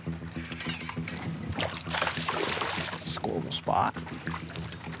scoreable spot.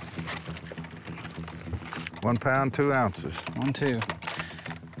 1 pound, 2 ounces. 1, 2.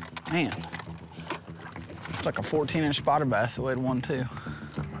 Man, it's like a 14-inch spotted bass that weighed 1, 2.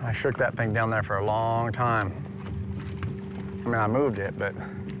 I shook that thing down there for a long time. I mean, I moved it, but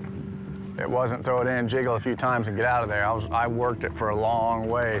it wasn't throw it in, jiggle a few times and get out of there. I worked it for a long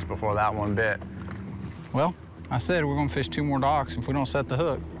ways before that one bit. Well, I said we're gonna fish 2 more docks if we don't set the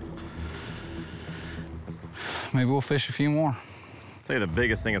hook. Maybe we'll fish a few more. I'll tell you the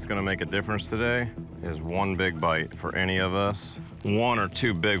biggest thing that's gonna make a difference today is one big bite for any of us. 1 or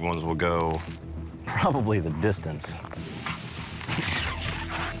 2 big ones will go probably the distance.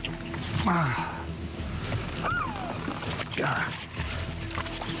 God.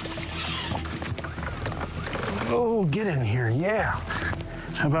 Oh, get in here, yeah.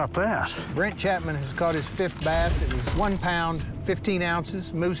 How about that? Brent Chapman has caught his 5th bass. It was 1 pound, 15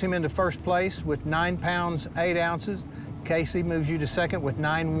 ounces, moves him into first place with 9 pounds, 8 ounces. Casey moves you to second with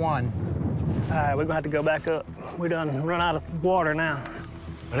 9-1. All right, we're gonna have to go back up. We done run out of water now.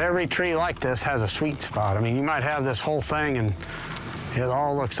 But every tree like this has a sweet spot. I mean, you might have this whole thing and it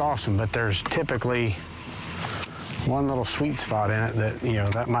all looks awesome, but there's typically one little sweet spot in it that, you know,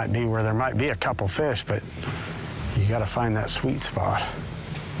 that might be where there might be a couple fish, but you gotta find that sweet spot.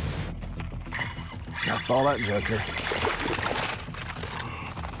 I saw that joker.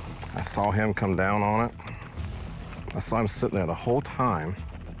 I saw him come down on it. I saw him sitting there the whole time.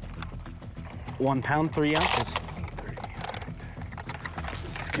 1 pound, 3 ounces.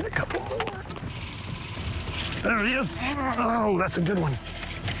 Let's get a couple more. There he is. Oh, that's a good one.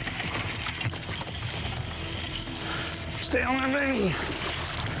 Stay on there, baby.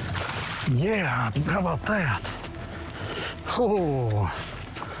 Yeah, how about that? Oh.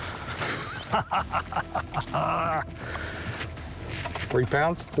 3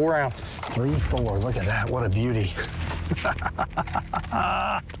 pounds, 4 ounces. 3, 4, look at that, what a beauty.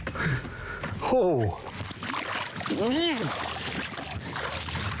 Oh.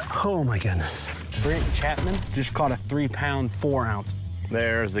 Oh my goodness. Brent Chapman just caught a 3 pound, 4 ounce.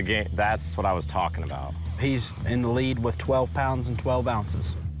 There's the game. That's what I was talking about. He's in the lead with 12 pounds and 12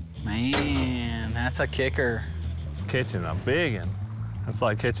 ounces. Man, that's a kicker. Catching a big one. That's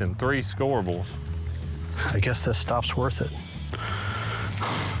like catching 3 scorables. I guess this stuff's worth it.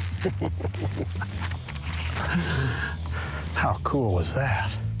 How cool was that?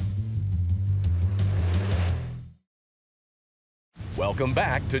 Welcome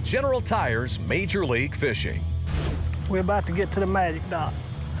back to General Tire's Major League Fishing. We're about to get to the magic dock.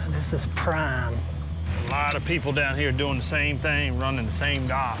 This is prime. A lot of people down here doing the same thing, running the same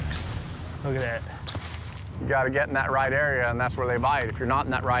docks. Look at that. You got to get in that right area, and that's where they bite. If you're not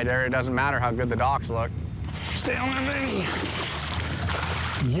in that right area, it doesn't matter how good the docks look. Stay on there, baby.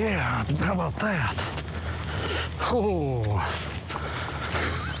 Yeah, how about that? Oh.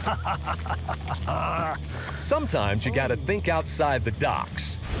 Sometimes you gotta think outside the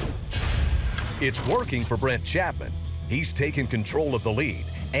docks. It's working for Brent Chapman. He's taken control of the lead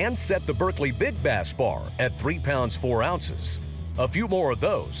and set the Berkeley Big Bass bar at 3 pounds, 4 ounces. A few more of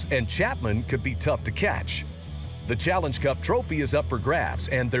those, and Chapman could be tough to catch. The Challenge Cup trophy is up for grabs,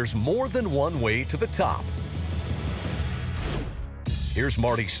 and there's more than one way to the top. Here's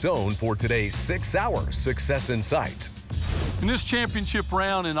Marty Stone for today's 6-hour Success in Sight. In this championship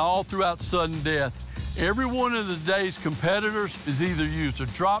round and all throughout sudden death, every one of the day's competitors has either used a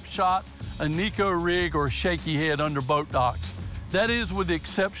drop shot, a Nico rig, or a shaky head under boat docks. That is with the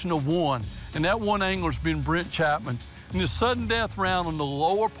exception of one, and that one angler's been Brent Chapman. In the sudden death round on the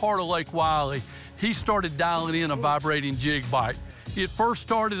lower part of Lake Wiley, he started dialing in a vibrating jig bite. It first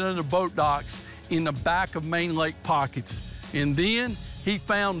started under boat docks in the back of main lake pockets, and then he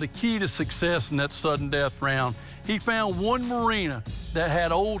found the key to success in that sudden death round. He found one marina that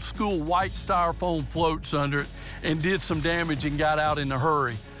had old school white styrofoam floats under it and did some damage and got out in a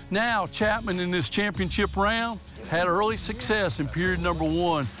hurry. Now, Chapman in this championship round had early success in period number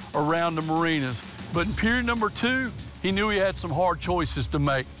 1 around the marinas. But in period number 2, he knew he had some hard choices to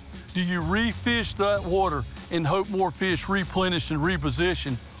make. Do you refish that water and hope more fish replenish and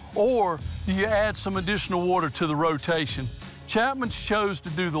reposition? Or do you add some additional water to the rotation? Chapman chose to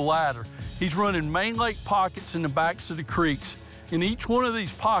do the latter. He's running main lake pockets in the backs of the creeks. In each one of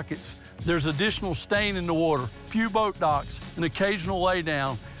these pockets, there's additional stain in the water, few boat docks, an occasional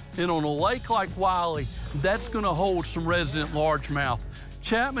laydown. And on a lake like Wiley, that's gonna hold some resident largemouth.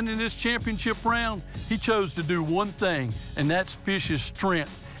 Chapman in this championship round, he chose to do one thing, and that's fish his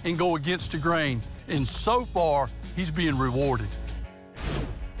strength and go against the grain. And so far, he's being rewarded.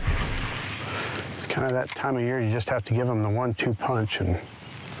 It's kind of that time of year you just have to give them the 1-2 punch, and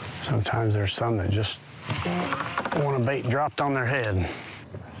sometimes there's some that just want a bait dropped on their head.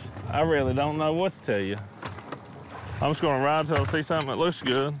 I really don't know what to tell you. I'm just gonna ride till I see something that looks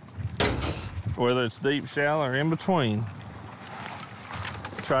good, whether it's deep, shallow, or in between.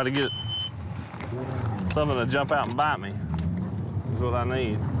 try to get something to jump out and bite me. Is what I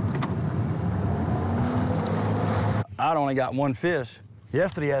need. I'd only got one fish.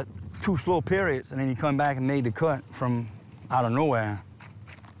 Yesterday I had 2 slow periods, and then he come back and made the cut from out of nowhere.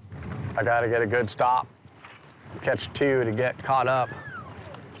 I gotta get a good stop, catch 2 to get caught up.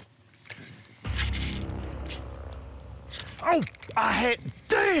 Oh, I had,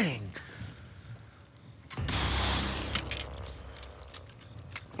 dang!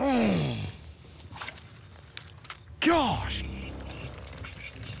 Gosh!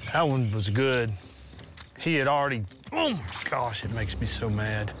 That one was good. He had already, oh my gosh, it makes me so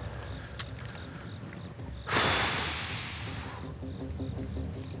mad.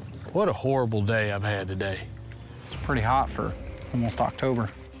 What a horrible day I've had today. It's pretty hot for almost October.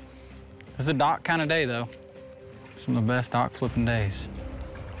 It's a dock kind of day, though. Some of the best dock flipping days.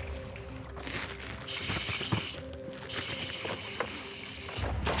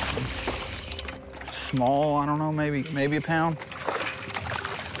 Small, I don't know, maybe a pound. I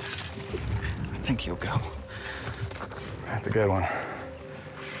think he'll go. That's a good one.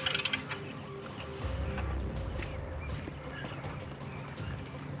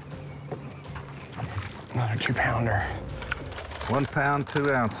 Another 2-pounder. 1 pound,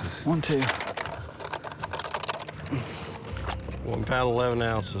 2 ounces. 1, 2. 1 pound, 11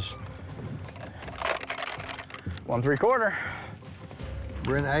 ounces. 1 3/4.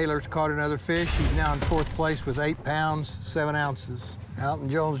 Brent Ayler's caught another fish. He's now in 4th place with 8 pounds, 7 ounces. Alton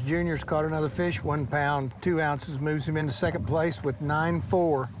Jones Jr.'s caught another fish, 1 pound, 2 ounces, moves him into 2nd place with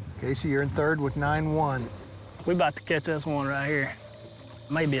 9.4. Casey, you're in 3rd with 9.1. We about to catch this one right here.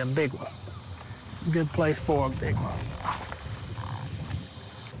 Maybe a big one. Good place for a big one.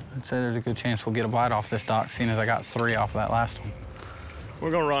 I'd say there's a good chance we'll get a bite off this dock, seeing as I got 3 off of that last one.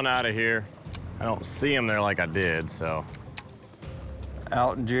 We're gonna run out of here. I don't see him there like I did, so.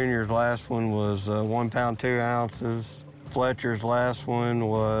 Alton Jr.'s last one was 1 pound, 2 ounces. Fletcher's last one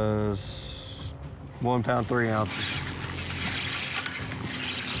was 1 pound, 3 ounces.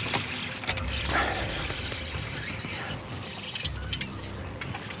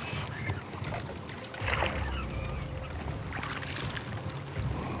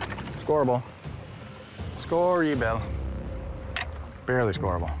 Scoreable. Score, you Bill. Barely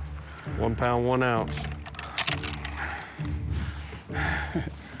scoreable. 1 pound, 1 ounce.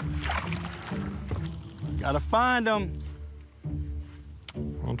 Gotta find them.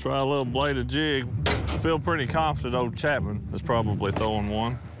 I'll try a little bladed jig. I feel pretty confident old Chapman is probably throwing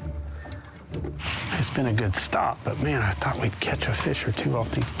one. It's been a good stop, but man, I thought we'd catch a fish or 2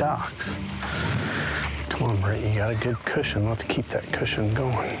 off these docks. Come on, Brent, you got a good cushion. Let's keep that cushion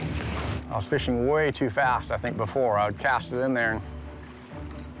going. I was fishing way too fast, I think, before. I would cast it in there and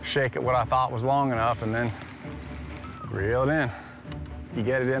shake it what I thought was long enough and then reel it in. You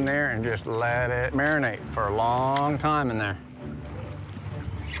get it in there and just let it marinate for a long time in there.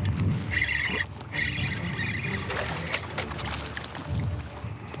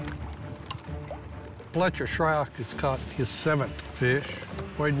 Fletcher Shroud has caught his 7th fish.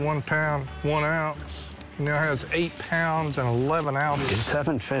 Weighed 1 pound, 1 ounce. He now has 8 pounds and 11 ounces.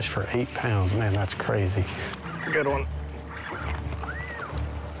 7 fish for 8 pounds. Man, that's crazy. Good one.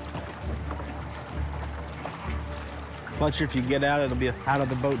 Fletcher, if you get out, it'll be a out of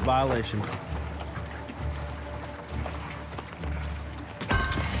the boat violation.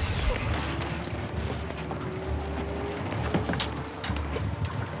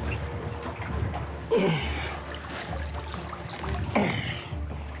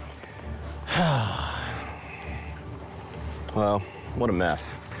 Well, what a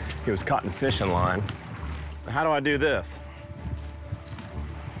mess. He was caught in fishing line. How do I do this?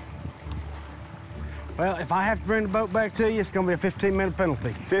 Well, if I have to bring the boat back to you, it's gonna be a 15-minute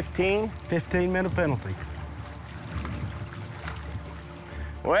penalty. 15? 15-minute penalty.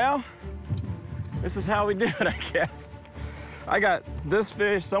 Well, this is how we do it, I guess. I got this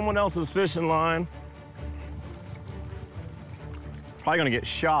fish, someone else's fishing line. Probably gonna get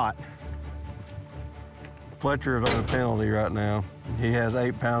shot. Fletcher is on a penalty right now. He has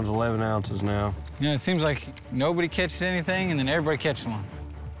 8 pounds, 11 ounces now. You know, it seems like nobody catches anything and then everybody catches one.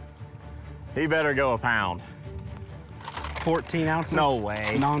 He better go a pound. 14 ounces? No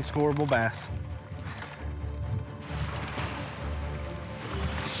way. Non-scoreable bass.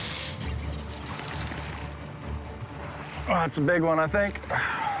 Oh, that's a big one, I think.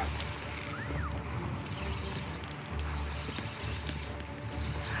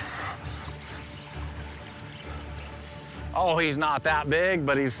 Oh, he's not that big,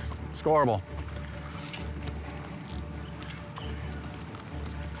 but he's scoreable.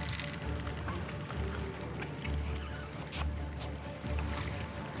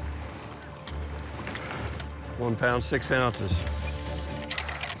 1 pound, 6 ounces.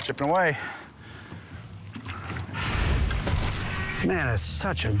 Chipping away. Man, it's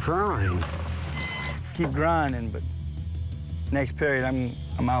such a grind. Keep grinding, but next period,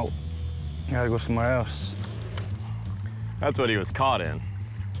 I'm out. I gotta go somewhere else. That's what he was caught in.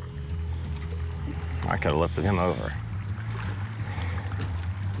 I could have lifted him over.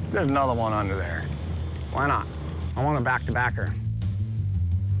 There's another one under there. Why not? I want a back-to-backer.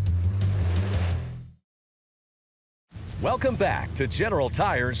 Welcome back to General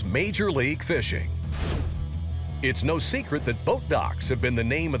Tire's Major League Fishing. It's no secret that boat docks have been the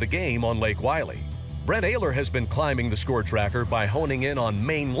name of the game on Lake Wylie. Brent Ayler has been climbing the score tracker by honing in on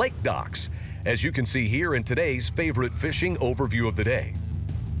Main Lake docks, as you can see here in today's favorite fishing overview of the day.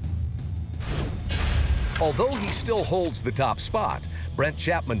 Although he still holds the top spot, Brent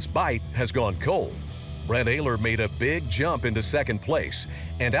Chapman's bite has gone cold. Brent Ayler made a big jump into second place,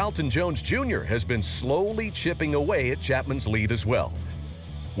 and Alton Jones Jr. has been slowly chipping away at Chapman's lead as well.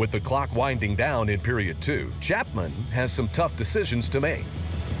 With the clock winding down in period 2, Chapman has some tough decisions to make.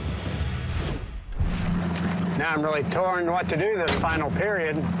 Now I'm really torn what to do this final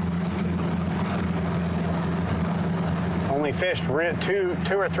period. Only fished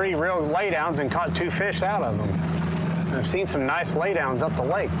two or three real laydowns and caught 2 fish out of them. And I've seen some nice laydowns up the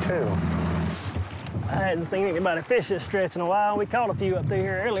lake, too. I hadn't seen anybody fish this stretch in a while. We caught a few up through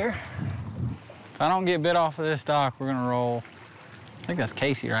here earlier. If I don't get bit off of this dock, we're gonna roll. I think that's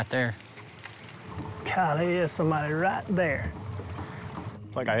Casey right there. God, there is somebody right there.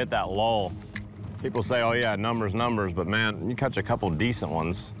 It's like I hit that lull. People say, oh yeah, numbers, but man, you catch a couple decent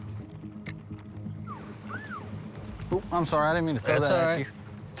ones. Oop, I'm sorry, I didn't mean to throw That's that all at right. you.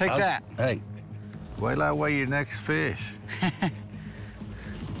 Take that. Hey, wait till I weigh your next fish.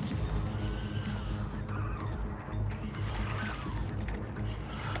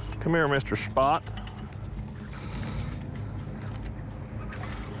 Come here, Mr. Spot.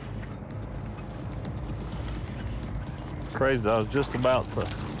 It's crazy, I was just about to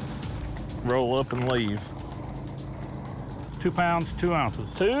roll up and leave. 2 pounds, 2 ounces.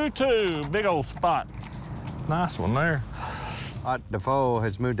 2-2, big old spot. Nice one there. Defoe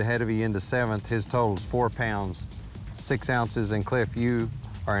has moved ahead of you into 7th. His total is 4 pounds, 6 ounces, and Cliff, you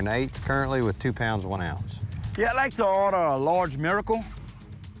are in 8th currently with 2 pounds, 1 ounce. Yeah, I'd like to order a large Miracle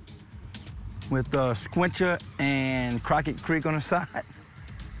with Squincher and Crockett Creek on the side.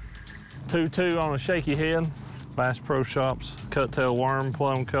 2-2 on a shaky head. Bass Pro Shops, cut-tail worm,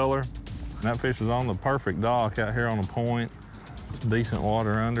 plum color. And that fish is on the perfect dock out here on the point. Some decent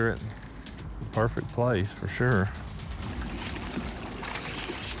water under it. Perfect place for sure.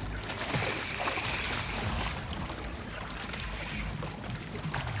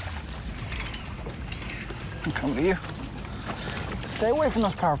 I'll come to you. Stay away from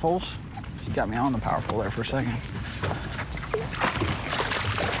those power poles. You got me on the power pole there for a second.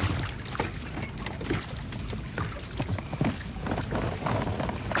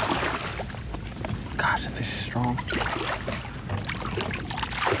 Gosh, that fish is strong.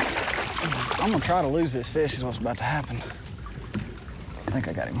 I'm gonna try to lose this fish is what's about to happen. I think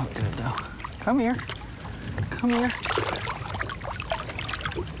I got him hooked good though. Come here. Come here.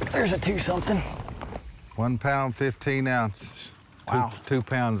 There's a 2-something. 1 pound, 15 ounces. Wow. 2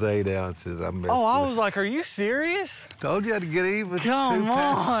 pounds, 8 ounces. I Was like, are you serious? Told you I had to get even. Come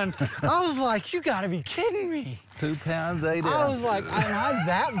on. I was like, you gotta be kidding me. 2 pounds, 8 ounces. I was like, am I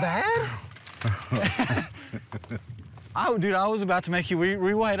that bad? Oh, dude, I was about to make you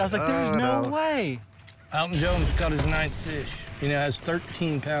reweigh. I was like, there's no way. Alton Jones caught his 9th fish. He now has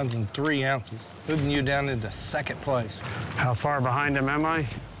 13 pounds and 3 ounces, moving you down into 2nd place. How far behind him am I?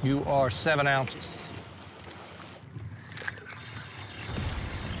 You are 7 ounces.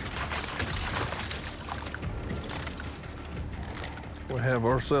 We have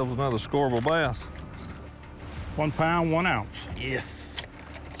ourselves another scoreable bass. 1 pound, 1 ounce. Yes,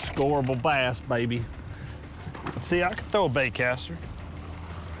 scoreable bass, baby. See, I could throw a bait caster.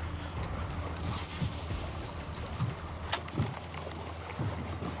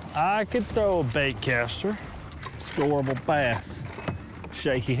 I could throw a bait caster. Scoreable bass.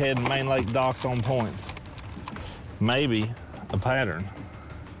 Shaky head and Main Lake docks on points. Maybe a pattern.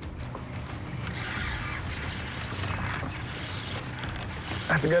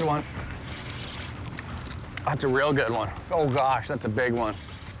 That's a good one. That's a real good one. Oh gosh, that's a big one.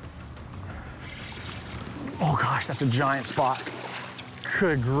 Oh gosh, that's a giant spot.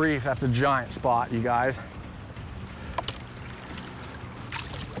 Good grief, that's a giant spot, you guys.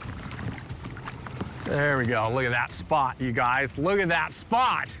 There we go, look at that spot, you guys. Look at that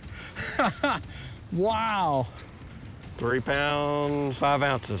spot. Wow. 3 pounds, 5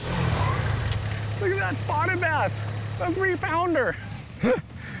 ounces. Look at that spotted bass, a 3-pounder.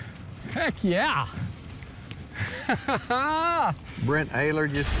 Heck yeah. Brent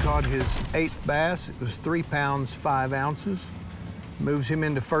Ayler just caught his 8th bass. It was 3 pounds, 5 ounces. Moves him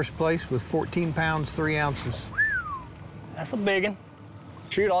into first place with 14 pounds, 3 ounces. That's a big one.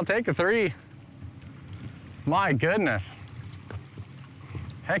 Shoot, I'll take a 3. My goodness.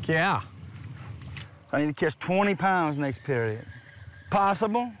 Heck yeah. I need to catch 20 pounds next period.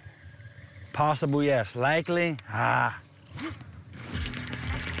 Possible? Possible, yes. Likely? Ah.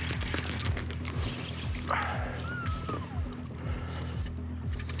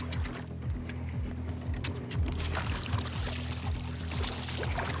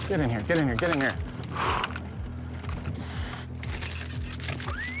 Get in here, get in here, get in here.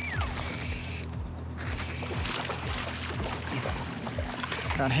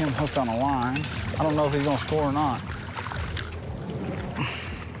 Got him hooked on a line. I don't know if he's gonna score or not.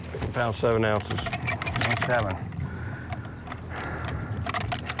 1 pound, 7 ounces. 7.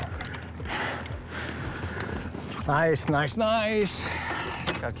 Nice, nice, nice.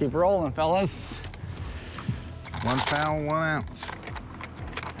 Gotta keep rolling, fellas. 1 pound, 1 ounce.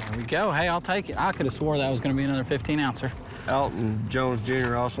 There we go. Hey, I'll take it. I could have swore that was gonna be another 15-ouncer. Alton Jones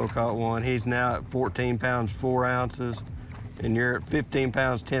Jr. also caught one. He's now at 14 pounds, 4 ounces, and you're at 15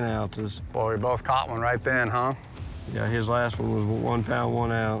 pounds, 10 ounces. Boy, we both caught one right then, huh? Yeah, his last one was 1 pound,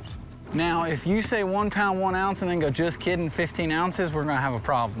 1 ounce. Now, if you say 1 pound, 1 ounce, and then go, just kidding, 15 ounces, we're gonna have a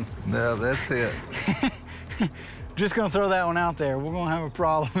problem. No, that's it. Just gonna throw that one out there. We're gonna have a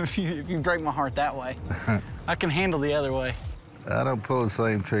problem if you break my heart that way. I can handle the other way. I don't pull the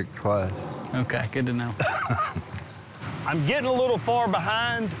same trick twice. Okay, good to know. I'm getting a little far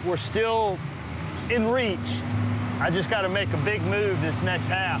behind. We're still in reach. I just got to make a big move this next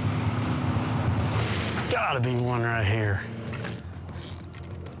half. Gotta be one right here.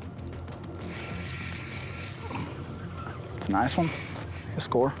 It's a nice one. He'll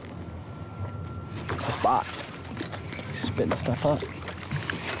score. It's a spot. He's spitting stuff up.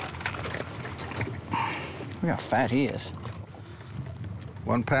 Look how fat he is.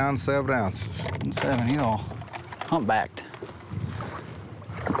 1 pound, 7 ounces. 7, he's all humpbacked.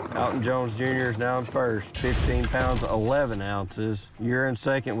 Alton Jones Jr. is now in first, 15 pounds, 11 ounces. You're in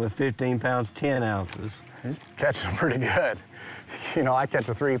second with 15 pounds, 10 ounces. He's catching them pretty good. You know, I catch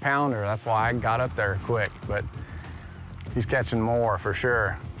a 3-pounder. That's why I got up there quick, but he's catching more for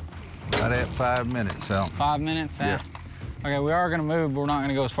sure. Right at 5 minutes, Alton. 5 minutes? Yeah. Okay, we are gonna move, but we're not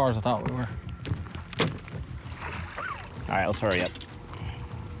gonna go as far as I thought we were. All right, let's hurry up.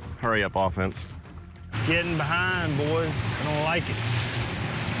 Hurry up offense. Getting behind, boys. I don't like it.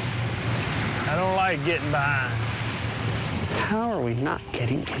 I don't like getting behind. How are we not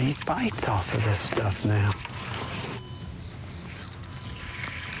getting any bites off of this stuff now?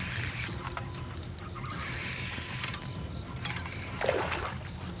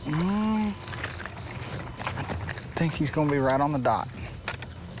 I think he's gonna be right on the dot.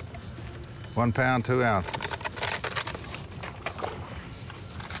 1 pound, 2 ounces.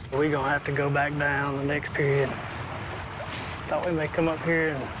 We're gonna have to go back down the next period. Thought we may come up here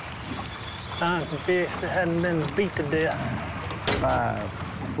and find some fish that hadn't been beat to death. 5,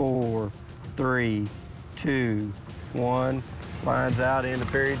 4, 3, 2, 1. Line's out into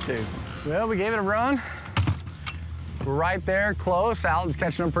period 2. Well, we gave it a run. We're right there, close. Alton's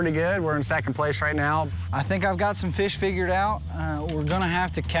catching them pretty good. We're in second place right now. I think I've got some fish figured out. We're gonna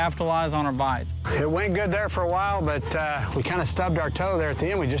have to capitalize on our bites. It went good there for a while, but we kind of stubbed our toe there at the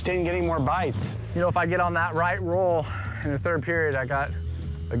end. We just didn't get any more bites. You know, if I get on that right roll in the third period, I got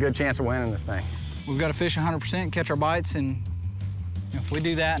a good chance of winning this thing. We've got to fish 100%, catch our bites, and if we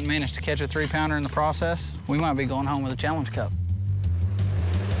do that and manage to catch a 3-pounder in the process, we might be going home with a Challenge Cup.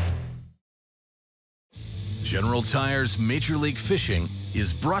 General Tire's Major League Fishing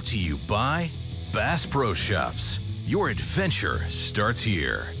is brought to you by Bass Pro Shops. Your adventure starts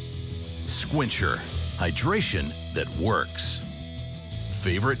here. Squincher, hydration that works.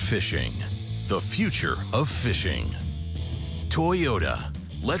 Favorite Fishing, the future of fishing. Toyota,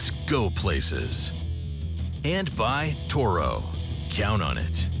 let's go places. And by Toro, count on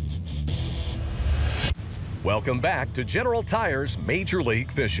it. Welcome back to General Tire's Major League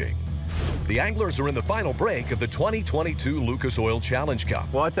Fishing. The anglers are in the final break of the 2022 Lucas Oil Challenge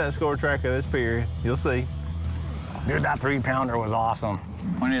Cup. Watch that score track of this period. You'll see. Dude, that 3-pounder was awesome.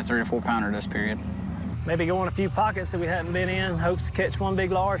 We need a 3 or 4-pounder this period. Maybe go in a few pockets that we hadn't been in, hopes to catch one big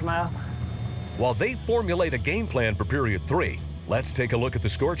largemouth. While they formulate a game plan for period 3, let's take a look at the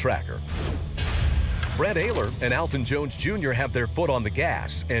score tracker. Brent Ayler and Alton Jones Jr. have their foot on the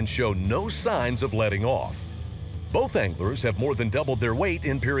gas and show no signs of letting off. Both anglers have more than doubled their weight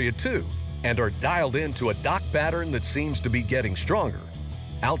in period 2. and are dialed into a dock pattern that seems to be getting stronger.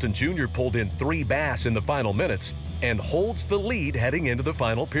 Alton Jr. pulled in 3 bass in the final minutes and holds the lead heading into the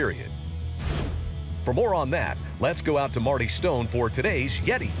final period. For more on that, let's go out to Marty Stone for today's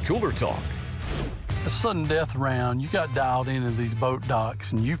Yeti Cooler Talk. A sudden death round, you got dialed into these boat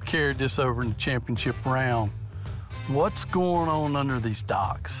docks, and you've carried this over in the championship round. What's going on under these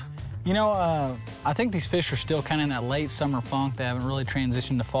docks? You know, I think these fish are still kind of in that late summer funk. They haven't really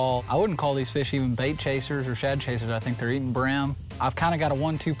transitioned to fall. I wouldn't call these fish even bait chasers or shad chasers. I think they're eating brim. I've kind of got a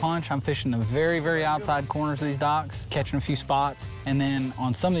 1-2 punch. I'm fishing the very, very outside corners of these docks, catching a few spots. And then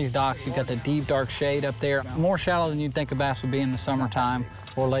on some of these docks, you've got the deep, dark shade up there. More shallow than you'd think a bass would be in the summertime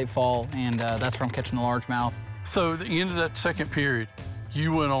or late fall, and that's where I'm catching the largemouth. So at the end of that second period,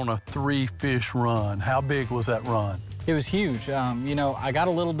 you went on a 3-fish run. How big was that run? It was huge. You know, I got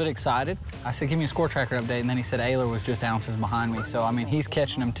a little bit excited. I said, give me a score tracker update, and then he said Ayler was just ounces behind me. So, I mean, he's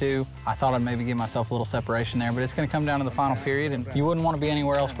catching them too. I thought I'd maybe give myself a little separation there, but it's gonna come down to the final period, and you wouldn't want to be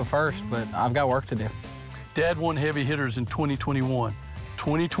anywhere else but first, but I've got work to do. Dad won heavy hitters in 2021.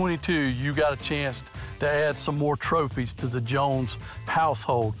 2022, you got a chance to add some more trophies to the Jones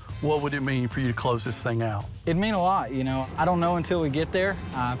household. What would it mean for you to close this thing out? It'd mean a lot, you know. I don't know until we get there.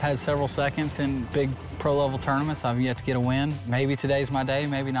 I've had several seconds in big pro-level tournaments. I've yet to get a win. Maybe today's my day,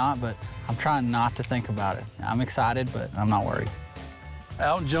 maybe not, but I'm trying not to think about it. I'm excited, but I'm not worried.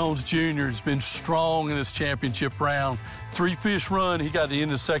 Alton Jones Jr. has been strong in this championship round. 3-fish run, he got the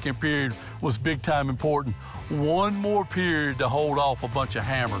end of the second period, was big time important. One more period to hold off a bunch of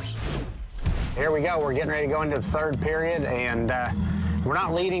hammers. Here we go. We're getting ready to go into the third period, and we're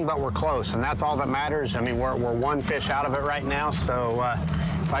not leading, but we're close, and that's all that matters. I mean, we're 1 fish out of it right now, so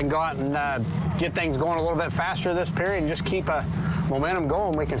if I can go out and get things going a little bit faster this period and just keep a momentum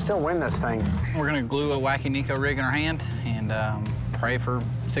going, we can still win this thing. We're gonna glue a Wacky Nico rig in our hand and pray for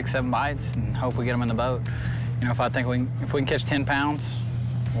 6-7 bites and hope we get them in the boat. You know, if we can catch 10 pounds,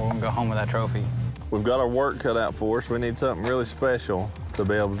 we're gonna go home with that trophy. We've got our work cut out for us. We need something really special to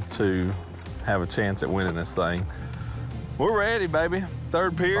be able to have a chance at winning this thing. We're ready, baby.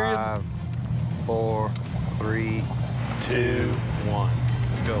 Third period. 5, 4, 3, 2, 1,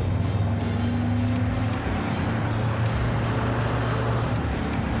 go.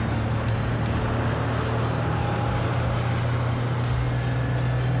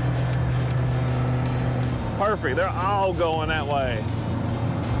 Perfect. They're all going that way.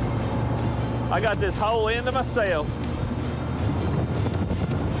 I got this whole end to myself.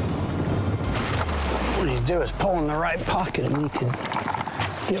 What you do is pull in the right pocket and you can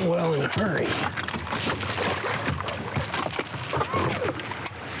get well in a hurry.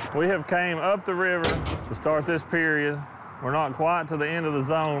 We have came up the river to start this period. We're not quite to the end of the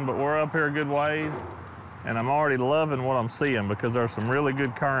zone, but we're up here a good ways. And I'm already loving what I'm seeing because there's some really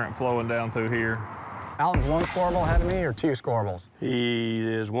good current flowing down through here. Alton's 1 scoreable ahead of me or 2 scoreables? He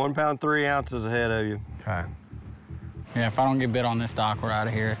is 1 pound 3 ounces ahead of you. Okay. Yeah, if I don't get bit on this dock, we're out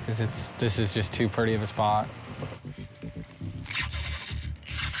of here because this is just too pretty of a spot.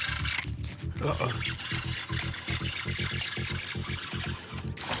 Uh-oh.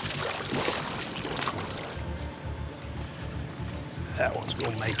 That one's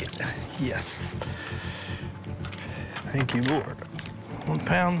gonna make it. Yes. Thank you, Lord. 1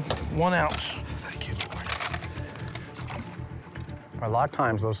 pound, 1 ounce. Thank you, Lord. A lot of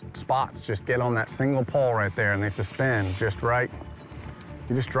times those spots just get on that single pole right there and they suspend just right.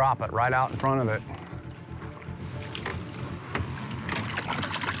 You just drop it right out in front of it.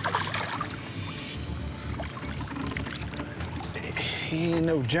 He ain't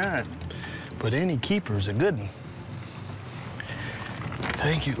no giant, but any keeper's a good one.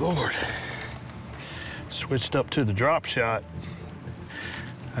 Thank you, Lord. Switched up to the drop shot.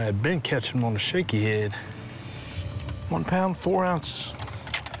 I had been catching him on the shaky head. 1 pound, 4 ounces.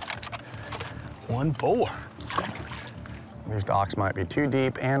 1-4. These docks might be too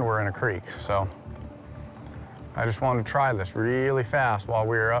deep and we're in a creek, so I just wanted to try this really fast while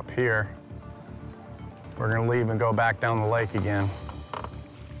we were up here. We're gonna leave and go back down the lake again.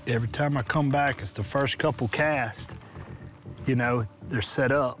 Every time I come back, it's the first couple casts. You know, they're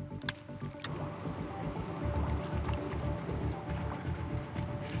set up.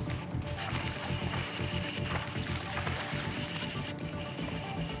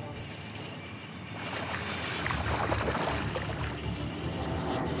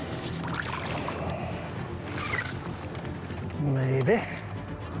 Maybe.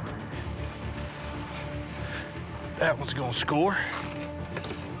 That one's gonna score.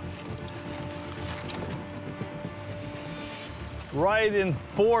 Right in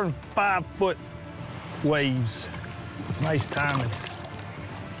 4 and 5 foot waves. Nice timing.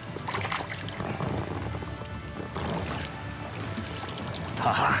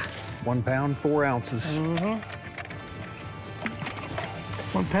 Ha-ha. 1 pound, 4 ounces. Mm-hmm.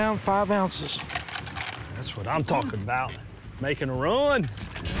 1 pound, 5 ounces. That's what I'm talking about. Making a run.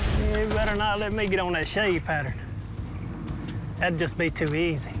 You better not let me get on that shade pattern. That'd just be too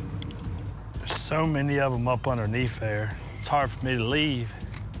easy. There's so many of them up underneath there. It's hard for me to leave.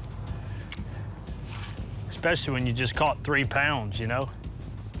 Especially when you just caught 3 pounds, you know?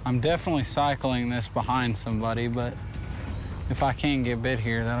 I'm definitely cycling this behind somebody, but if I can get bit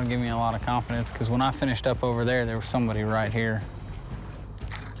here, that'll give me a lot of confidence, because when I finished up over there, there was somebody right here.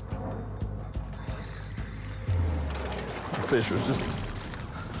 The fish was just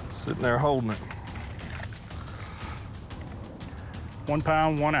sitting there holding it. 1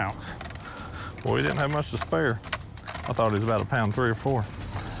 pound, 1 ounce. Boy, he didn't have much to spare. I thought he was about 1 pound 3 or 4.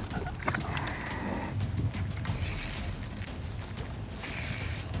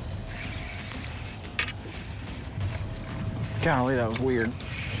 Golly, that was weird.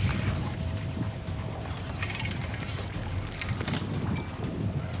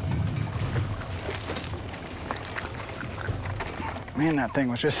 Man, that thing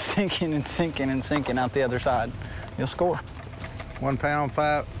was just sinking and sinking and sinking out the other side. You'll score. 1 pound,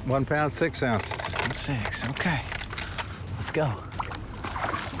 6 ounces. 6, okay. Let's go.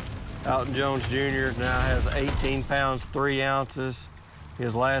 Alton Jones Jr. now has 18 pounds, 3 ounces.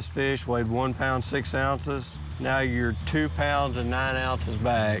 His last fish weighed 1 pound, 6 ounces. Now you're 2 pounds and 9 ounces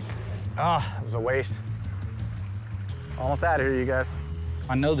back. Ah, it was a waste. Almost out of here, you guys.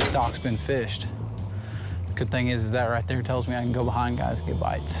 I know this dock's been fished. Good thing is that right there tells me I can go behind guys and get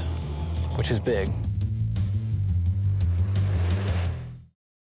bites, which is big.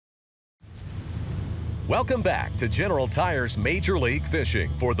 Welcome back to General Tire's Major League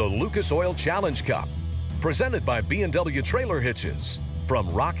Fishing for the Lucas Oil Challenge Cup, presented by B&W Trailer Hitches from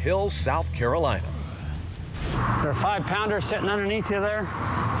Rock Hill, South Carolina. There are 5-pounders sitting underneath you there.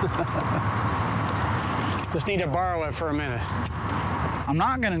 Just need to borrow it for a minute. I'm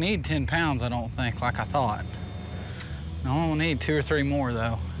not gonna need 10 pounds, I don't think, like I thought. I'm gonna need 2 or 3 more,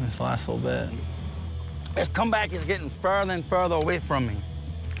 though, in this last little bit. This comeback is getting further and further away from me.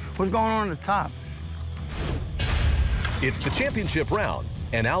 What's going on at the top? It's the championship round,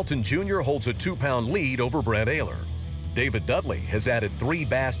 and Alton Jr. holds a 2-pound lead over Brent Ayler. David Dudley has added 3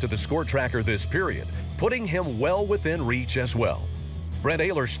 bass to the score tracker this period, putting him well within reach as well. Brent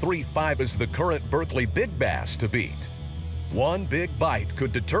Ayler's 3.5 is the current Berkeley big bass to beat. One big bite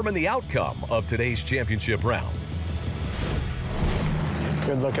could determine the outcome of today's championship round.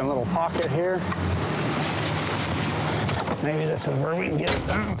 Good looking little pocket here. Maybe this is where we can get it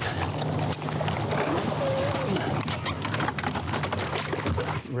down.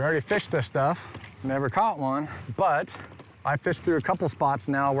 We already fished this stuff. Never caught one, but I fished through a couple spots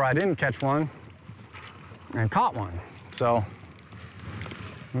now where I didn't catch one and caught one. So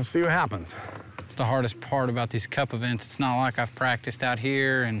let's see what happens. The hardest part about these cup events, it's not like I've practiced out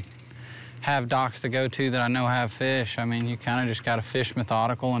here and have docks to go to that I know have fish. I mean, you kind of just got to fish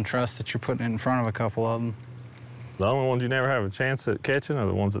methodical and trust that you're putting it in front of a couple of them. The only ones you never have a chance at catching are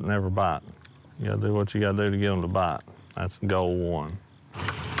the ones that never bite. You gotta do what you gotta do to get them to bite. That's goal 1.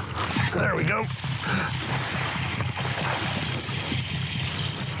 There we go.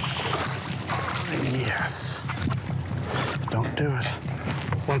 Yes. Don't do it.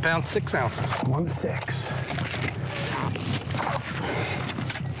 1 pound, 6 ounces.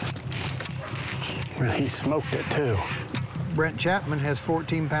 1.6. Well, he smoked it too. Brent Chapman has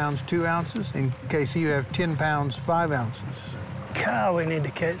 14 pounds, 2 ounces. In case you have 10 pounds, 5 ounces. God, we need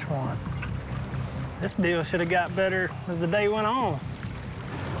to catch one. This deal should have got better as the day went on.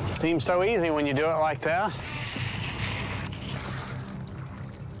 Seems so easy when you do it like that.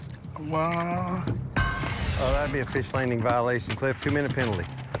 Oh, that'd be a fish landing violation, Cliff. 2-minute penalty.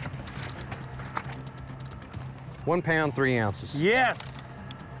 1 pound, 3 ounces. Yes!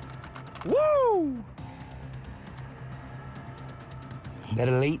 Woo!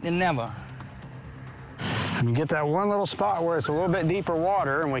 Better late than never. And you get that one little spot where it's a little bit deeper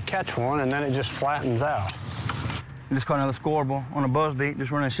water and we catch one and then it just flattens out. I just caught another scoreable on a buzz bait,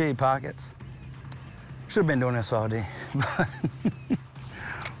 just running shade pockets. Should have been doing this all day.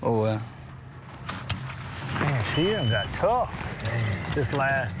 Oh, well. Man, she done got tough this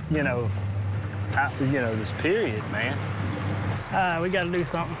last, this period, man. We got to do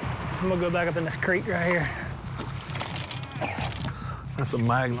something. I'm going to go back up in this creek right here. That's a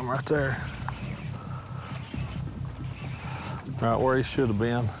magnum right there. Right where he should have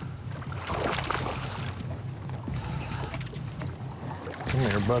been. Come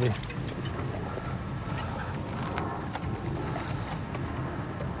here, buddy.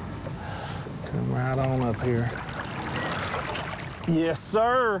 Come right on up here. Yes,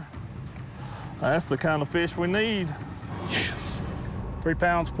 sir. That's the kind of fish we need. Yes. 3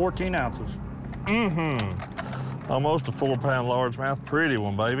 pounds, 14 ounces. Almost a 4-pound largemouth. Pretty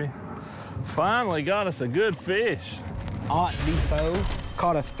one, baby. Finally got us a good fish. Ott Depot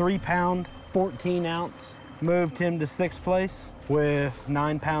caught a 3-pound, 14-ounce. Moved him to 6th place with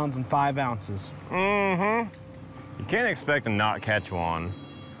 9 pounds and 5 ounces. You can't expect to not catch one.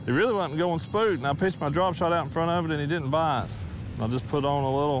 He really wasn't going spooked, and I pitched my drop shot out in front of it, and he didn't bite. I just put on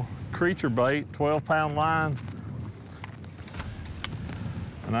a little creature bait, 12-pound line,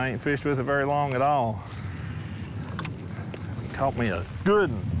 and I ain't fished with it very long at all. Caught me a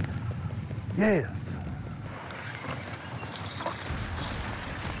good one. Yes.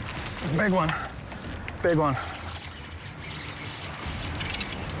 Big one. Big one.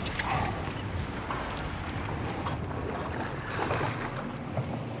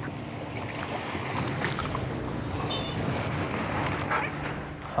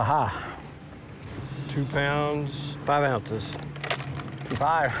 Aha. 2 pounds, 5 ounces.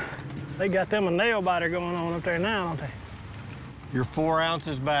 5. They got them a nail biter going on up there now, don't they? You're 4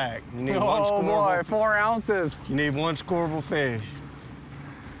 ounces back. You need one Oh scoreable. boy, 4 ounces. You need one scoreable fish.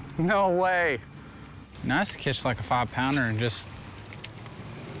 No way. Nice to catch like a 5-pounder and just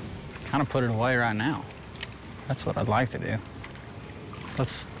kind of put it away right now. That's what I'd like to do.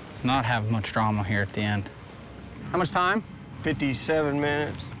 Let's not have much drama here at the end. How much time? 57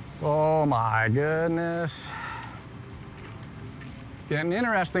 minutes. Oh my goodness. It's getting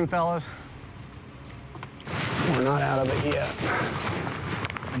interesting, fellas. We're not out of it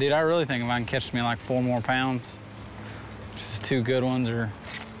yet. Dude, I really think if I can catch me like 4 more pounds, just 2 good ones or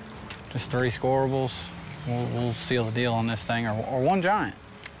just 3 scoreables, we'll seal the deal on this thing, or 1 giant.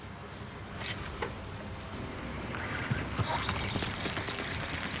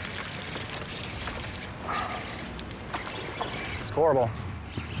 Scoreable.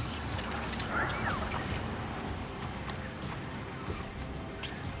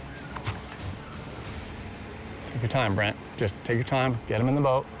 Take your time, Brent. Just take your time, get him in the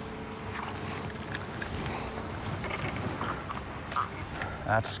boat.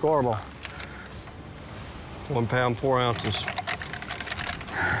 That's scoreable. 1 pound, 4 ounces.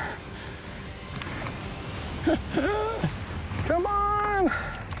 Come on!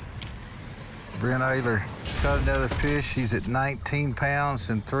 Brent Ayler got another fish. He's at 19 pounds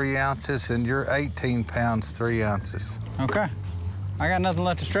and 3 ounces, and you're 18 pounds, 3 ounces. Okay. I got nothing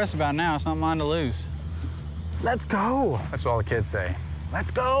left to stress about now. It's not mine to lose. Let's go! That's what all the kids say.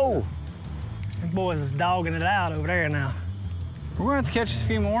 Let's go! Them boys is dogging it out over there now. We're going to have to catch a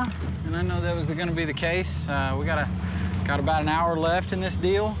few more, and I know that was going to be the case. We got about an hour left in this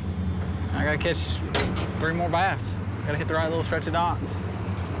deal. I got to catch 3 more bass. Got to hit the right little stretch of docks.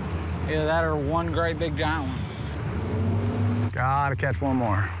 Either that or 1 great big giant one. Gotta catch 1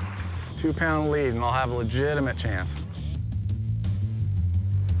 more. 2-pound lead, and I'll have a legitimate chance.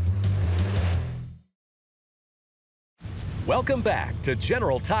 Welcome back to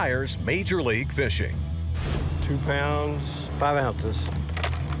General Tire's Major League Fishing. 2 pounds, 5 ounces.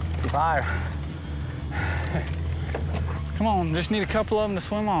 5. Come on, just need a couple of them to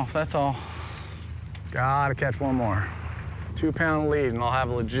swim off, that's all. Gotta catch 1 more. 2-pound lead, and I'll have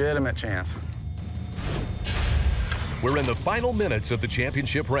a legitimate chance. We're in the final minutes of the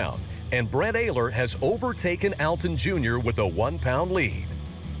championship round, and Brent Ayler has overtaken Alton Jr. with a 1-pound lead.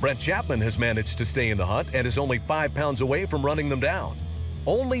 Brent Chapman has managed to stay in the hunt and is only 5 pounds away from running them down.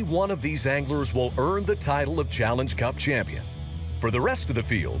 Only one of these anglers will earn the title of Challenge Cup champion. For the rest of the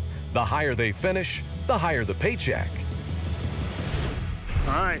field, the higher they finish, the higher the paycheck.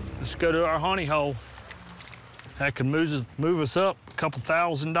 All right, let's go to our honey hole. That could move us up a couple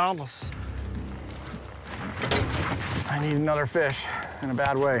 $1,000. I need another fish in a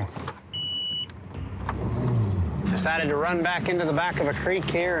bad way. Decided to run back into the back of a creek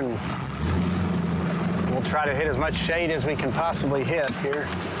here, and we'll try to hit as much shade as we can possibly hit here.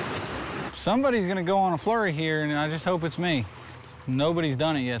 Somebody's going to go on a flurry here, and I just hope it's me. Nobody's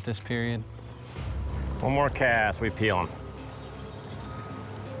done it yet this period. 1 more cast, we peel them.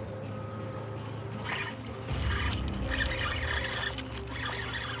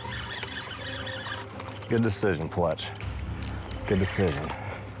 Good decision, Fletch. Good decision.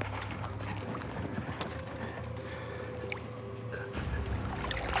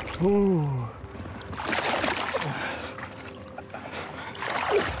 Ooh.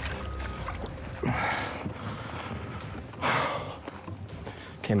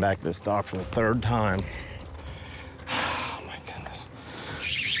 Came back to this dock for the 3rd time. Oh my goodness.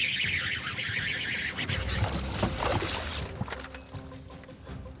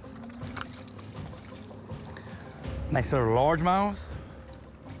 Nice little largemouth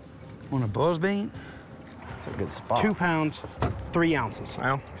on a buzzbeat. It's a good spot. 2 pounds, 3 ounces.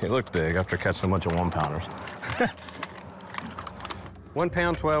 Well, he looked big after catching a bunch of 1-pounders. 1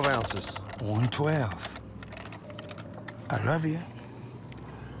 pound, 12 ounces. 112. I love you.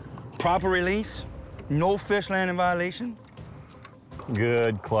 Proper release, no fish landing violation.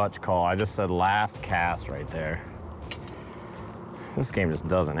 Good clutch call. I just said last cast right there. This game just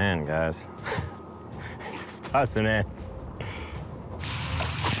doesn't end, guys. It just doesn't end.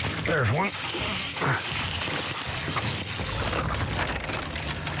 There's one.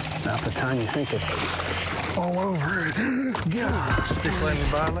 About the time you think it's all over it. Gosh, fish landing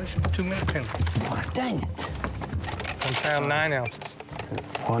violation, 2-minute penalty. Oh, dang it. 1 pound, 9 ounces.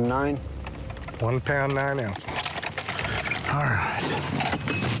 1.9? 1 pound, 9 ounces. All right.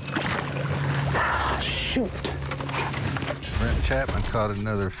 Shoot. Brent Chapman caught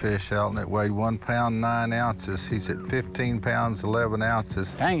another fish out, and it weighed 1 pound, 9 ounces. He's at 15 pounds, 11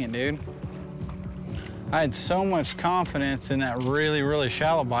 ounces. Dang it, dude. I had so much confidence in that really, really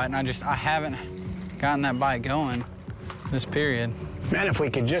shallow bite, and I haven't gotten that bite going this period. Man, if we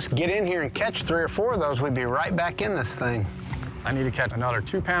could just get in here and catch 3 or 4 of those, we'd be right back in this thing. I need to catch another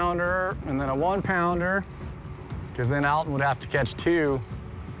 2-pounder and then a 1-pounder, because then Alton would have to catch 2,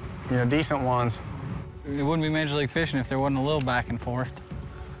 decent ones. It wouldn't be Major League Fishing if there wasn't a little back and forth.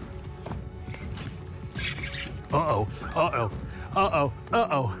 Uh-oh, uh-oh, uh-oh,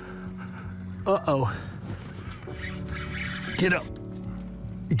 uh-oh, uh-oh. Get up,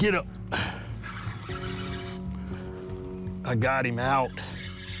 get up. I got him out.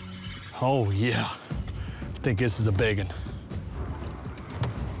 Oh, yeah. I think this is a big one.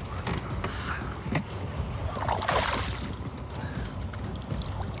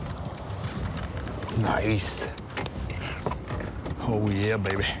 Nice. Oh, yeah,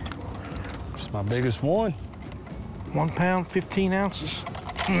 baby. It's my biggest one. 1 pound, 15 ounces.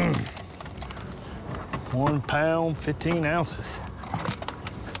 1 pound, 15 ounces.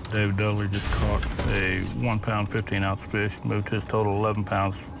 Dave Dudley just caught a 1 pound, 15 ounce fish, moved his total 11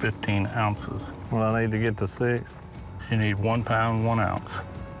 pounds, 15 ounces. Well, I need to get to 6th. You need 1 pound, 1 ounce.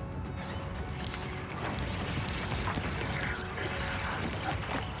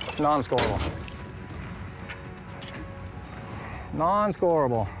 Non-scoreable.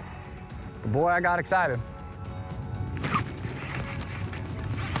 Non-scoreable. But boy, I got excited.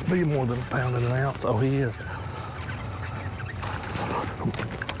 Be more than a pound and an ounce. Oh, he is.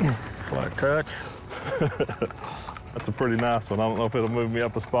 Black crack. That's a pretty nice one. I don't know if it'll move me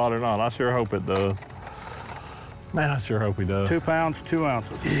up a spot or not. I sure hope it does. Man, I sure hope he does. 2 pounds, 2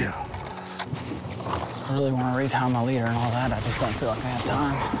 ounces. Yeah. I really want to retie my leader and all that. I just don't feel like I have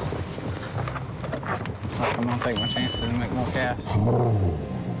time. Like I'm gonna take my chances and make more casts.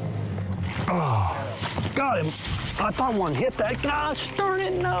 Oh, got him. I thought one hit that. Gosh darn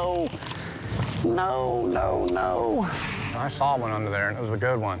it, no. No, no, no. I saw one under there, and it was a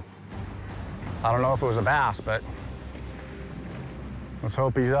good one. I don't know if it was a bass, but let's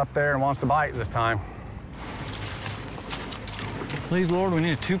hope he's up there and wants to bite this time. Please, Lord, we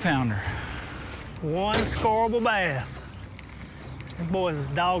need a 2-pounder. 1 scoreable bass. Them boys is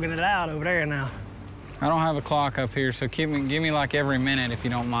dogging it out over there now. I don't have a clock up here, so give me like every minute if you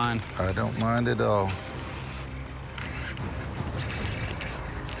don't mind. I don't mind at all.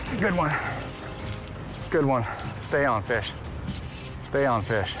 Good one. Good one. Stay on, fish. Stay on,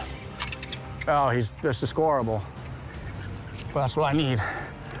 fish. Oh, this is scoreable. Well, that's what I need.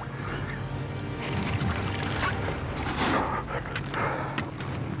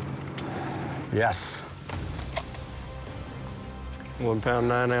 Yes. 1 pound,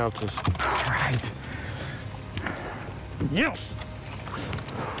 9 ounces. All right. Yes.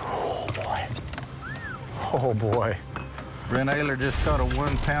 Oh, boy. Oh, boy. Brent Ayler just caught a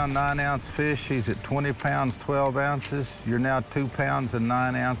 1 pound, 9 ounce fish. He's at 20 pounds, 12 ounces. You're now 2 pounds and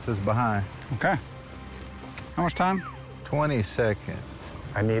 9 ounces behind. Okay. How much time? 20 seconds.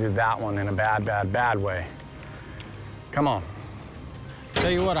 I needed that one in a bad, bad, bad way. Come on.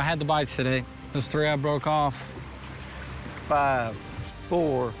 Tell you what, I had the bites today. Those 3 I broke off. 5,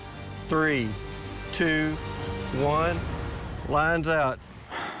 4, 3, 2, 1. Lines out.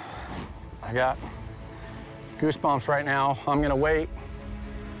 I got goosebumps right now. I'm gonna wait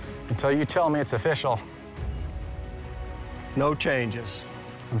until you tell me it's official. No changes.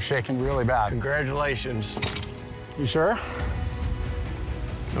 I'm shaking really bad. Congratulations. You sure?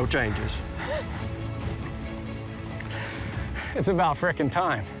 No changes. It's about frickin'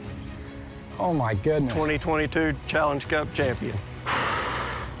 time. Oh my goodness. 2022 Challenge Cup champion.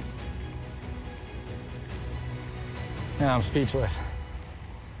 Yeah, I'm speechless.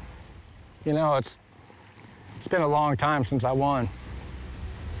 You know, It's been a long time since I won.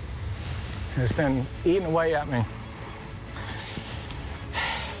 It's been eating away at me.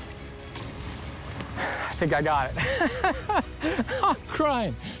 I think I got it. I'm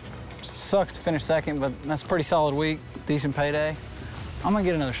crying. Sucks to finish second, but that's a pretty solid week. Decent payday. I'm gonna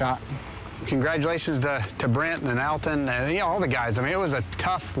get another shot. Congratulations to Brent and Alton and all the guys. I mean, it was a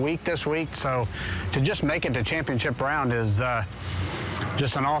tough week this week, so to just make it to championship round is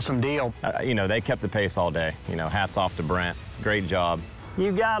just an awesome deal. They kept the pace all day. Hats off to Brent. Great job.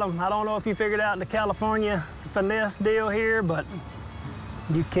 You got them. I don't know if you figured out the California finesse deal here, but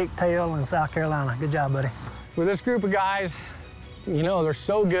you kicked tail in South Carolina. Good job, buddy. With this group of guys, they're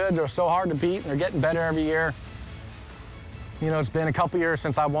so good, they're so hard to beat, and they're getting better every year. It's been a couple years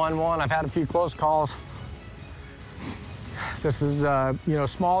since I won one. I've had a few close calls. This is, a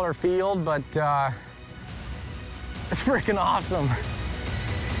smaller field, but it's freaking awesome.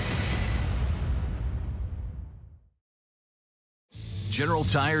 General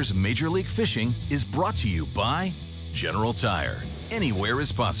Tire's Major League Fishing is brought to you by General Tire. Anywhere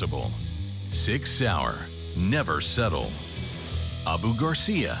is possible. Sig Sauer, never settle. Abu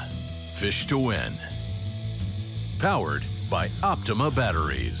Garcia, fish to win. Powered by Optima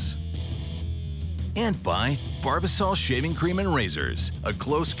Batteries. And by Barbasol Shaving Cream and Razors, a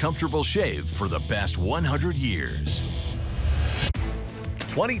close, comfortable shave for the past 100 years.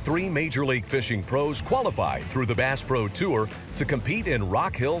 23 Major League Fishing pros qualified through the Bass Pro Tour to compete in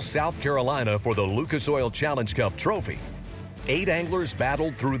Rock Hill, South Carolina for the Lucas Oil Challenge Cup trophy. 8 anglers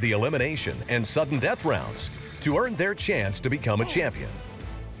battled through the elimination and sudden death rounds to earn their chance to become a champion.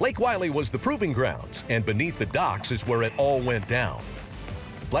 Lake Wiley was the proving grounds, and beneath the docks is where it all went down.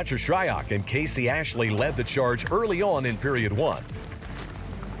 Fletcher Shryock and Casey Ashley led the charge early on in period 1.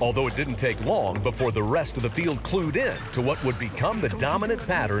 Although it didn't take long before the rest of the field clued in to what would become the dominant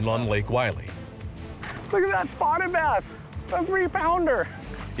pattern on Lake Wiley. Look at that spotted bass, a 3-pounder.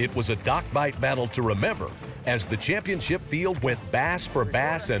 It was a dock bite battle to remember as the championship field went bass for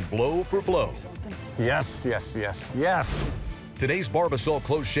bass and blow for blow. Yes, yes, yes, yes. Today's Barbasol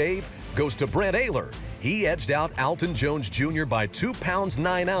Close Shave goes to Brent Ayler. He edged out Alton Jones Jr. by 2 pounds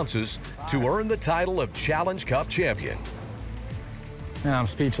 9 ounces to earn the title of Challenge Cup champion. Man, I'm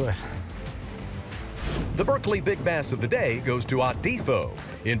speechless. The Berkeley Big Bass of the day goes to Ott Defo.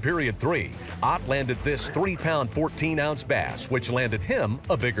 In period 3, Ott landed this 3-pound 14-ounce bass, which landed him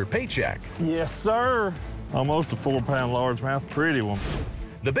a bigger paycheck. Yes, sir. Almost a 4-pound largemouth, pretty one.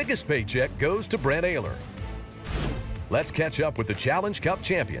 The biggest paycheck goes to Brent Ayler. Let's catch up with the Challenge Cup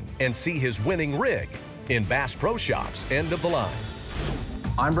champion and see his winning rig in Bass Pro Shop's end of the line.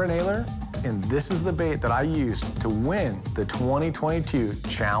 I'm Brent Ayler, and this is the bait that I used to win the 2022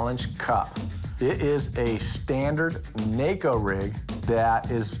 Challenge Cup. It is a standard NACO rig that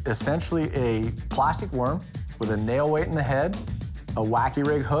is essentially a plastic worm with a nail weight in the head, a wacky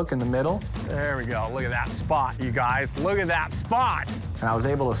rig hook in the middle. There we go. Look at that spot, you guys. Look at that spot. And I was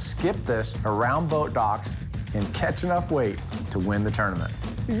able to skip this around boat docks and catch enough weight to win the tournament.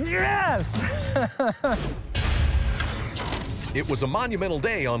 Yes! It was a monumental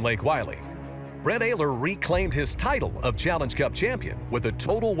day on Lake Wiley. Brent Ayler reclaimed his title of Challenge Cup champion with a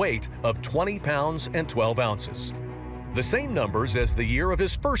total weight of 20 pounds and 12 ounces. The same numbers as the year of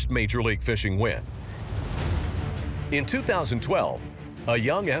his first Major League Fishing win. In 2012, a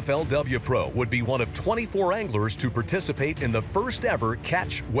young FLW pro would be one of 24 anglers to participate in the first ever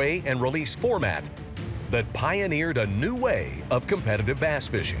catch, weigh, and release format that pioneered a new way of competitive bass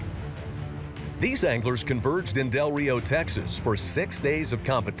fishing. These anglers converged in Del Rio, Texas for 6 days of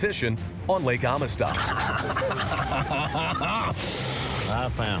competition on Lake Amistad.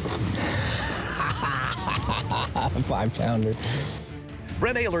 5-pounder. 5-pounder.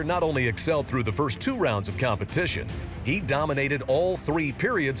 Brent Ayler not only excelled through the first 2 rounds of competition, he dominated all 3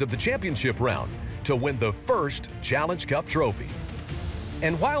 periods of the championship round to win the first Challenge Cup trophy.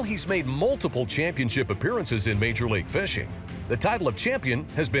 And while he's made multiple championship appearances in Major League Fishing, the title of champion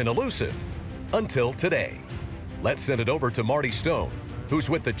has been elusive until today. Let's send it over to Marty Stone, who's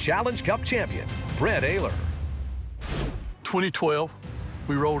with the Challenge Cup champion, Brent Ayler. 2012,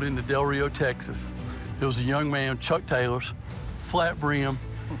 we rolled into Del Rio, Texas. There was a young man, Chuck Taylor's, flat brim.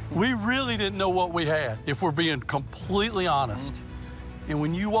 We really didn't know what we had, if we're being completely honest. And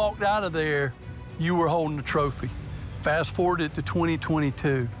when you walked out of there, you were holding the trophy. Fast forward it to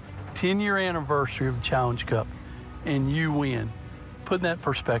 2022, 10-year anniversary of the Challenge Cup, and you win. Put that in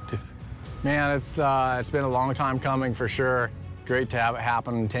perspective. Man, it's been a long time coming for sure. Great to have it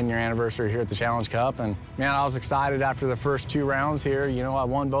happen, 10-year anniversary here at the Challenge Cup. And man, I was excited after the first 2 rounds here. I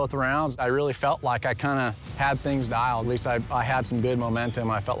won both rounds. I really felt like I kind of had things dialed. At least I had some good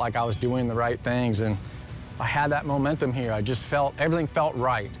momentum. I felt like I was doing the right things. And I had that momentum here. I just felt, everything felt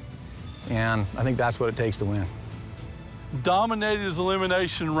right. And I think that's what it takes to win. Dominated his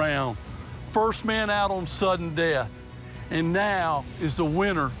elimination round. First man out on sudden death. And now is the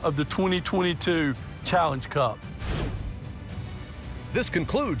winner of the 2022 Challenge Cup. This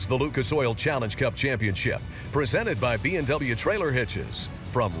concludes the Lucas Oil Challenge Cup Championship, presented by B&W Trailer Hitches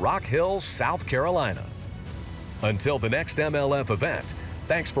from Rock Hill, South Carolina. Until the next MLF event,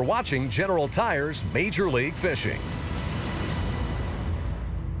 thanks for watching General Tire's Major League Fishing.